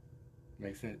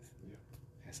 Makes sense?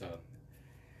 And so,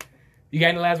 you got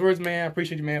any last words, man? I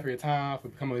appreciate you, man, for your time, for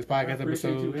coming on this podcast episode.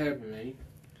 I appreciate you having me, man.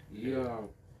 You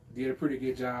did a pretty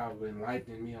good job of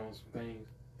enlightening me on some things.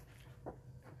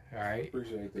 All right.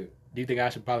 Appreciate that. Do you think I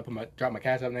should probably drop my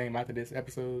Cash App name after this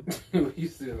episode? You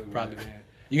still probably, man.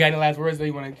 You got any last words that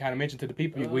you want to kind of mention to the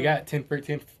people? We got 10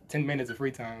 minutes of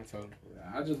free time, so.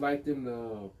 I just like them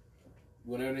to,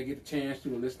 whenever they get the chance to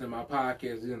listen to my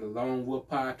podcast, the Lone Wolf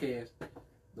Podcast.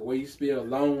 The way you spell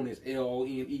lone is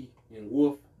Lone, and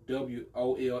wolf,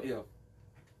 WOLF.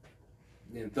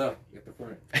 Then the at the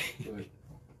front. But,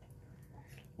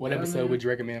 what episode would you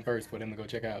recommend first for them to go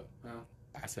check out? Huh?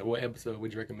 I said, what episode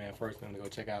would you recommend first for them to go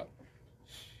check out?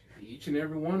 Each and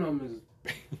every one of them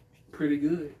is pretty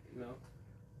good, you know.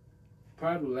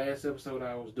 Probably the last episode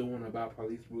I was doing about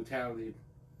police brutality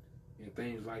and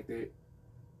things like that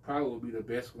probably would be the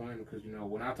best one because, you know,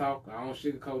 when I talk, I don't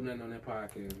sugarcoat nothing on that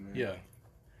podcast, man. Yeah.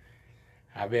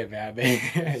 I bet, man. I bet.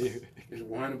 It's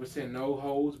 100% no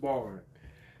holds barred.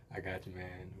 I got you,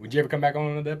 man. Would you ever come back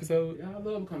on another episode? Yeah, I'd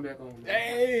love to come back on, man.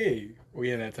 Hey!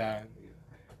 We in that time.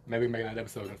 Maybe make another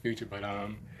episode in the future, but I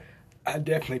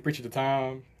definitely appreciate the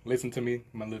time. Listen to me,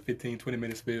 my little 15,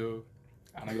 20-minute spiel.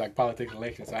 I know you like politics and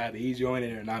elections, so I had to ease you in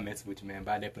there and not mess with you, man.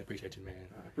 But I definitely appreciate you, man.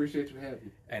 I appreciate you having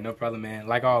me. Hey, no problem, man.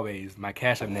 Like always, my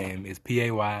Cash App name is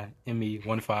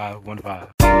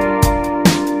PAYME1515.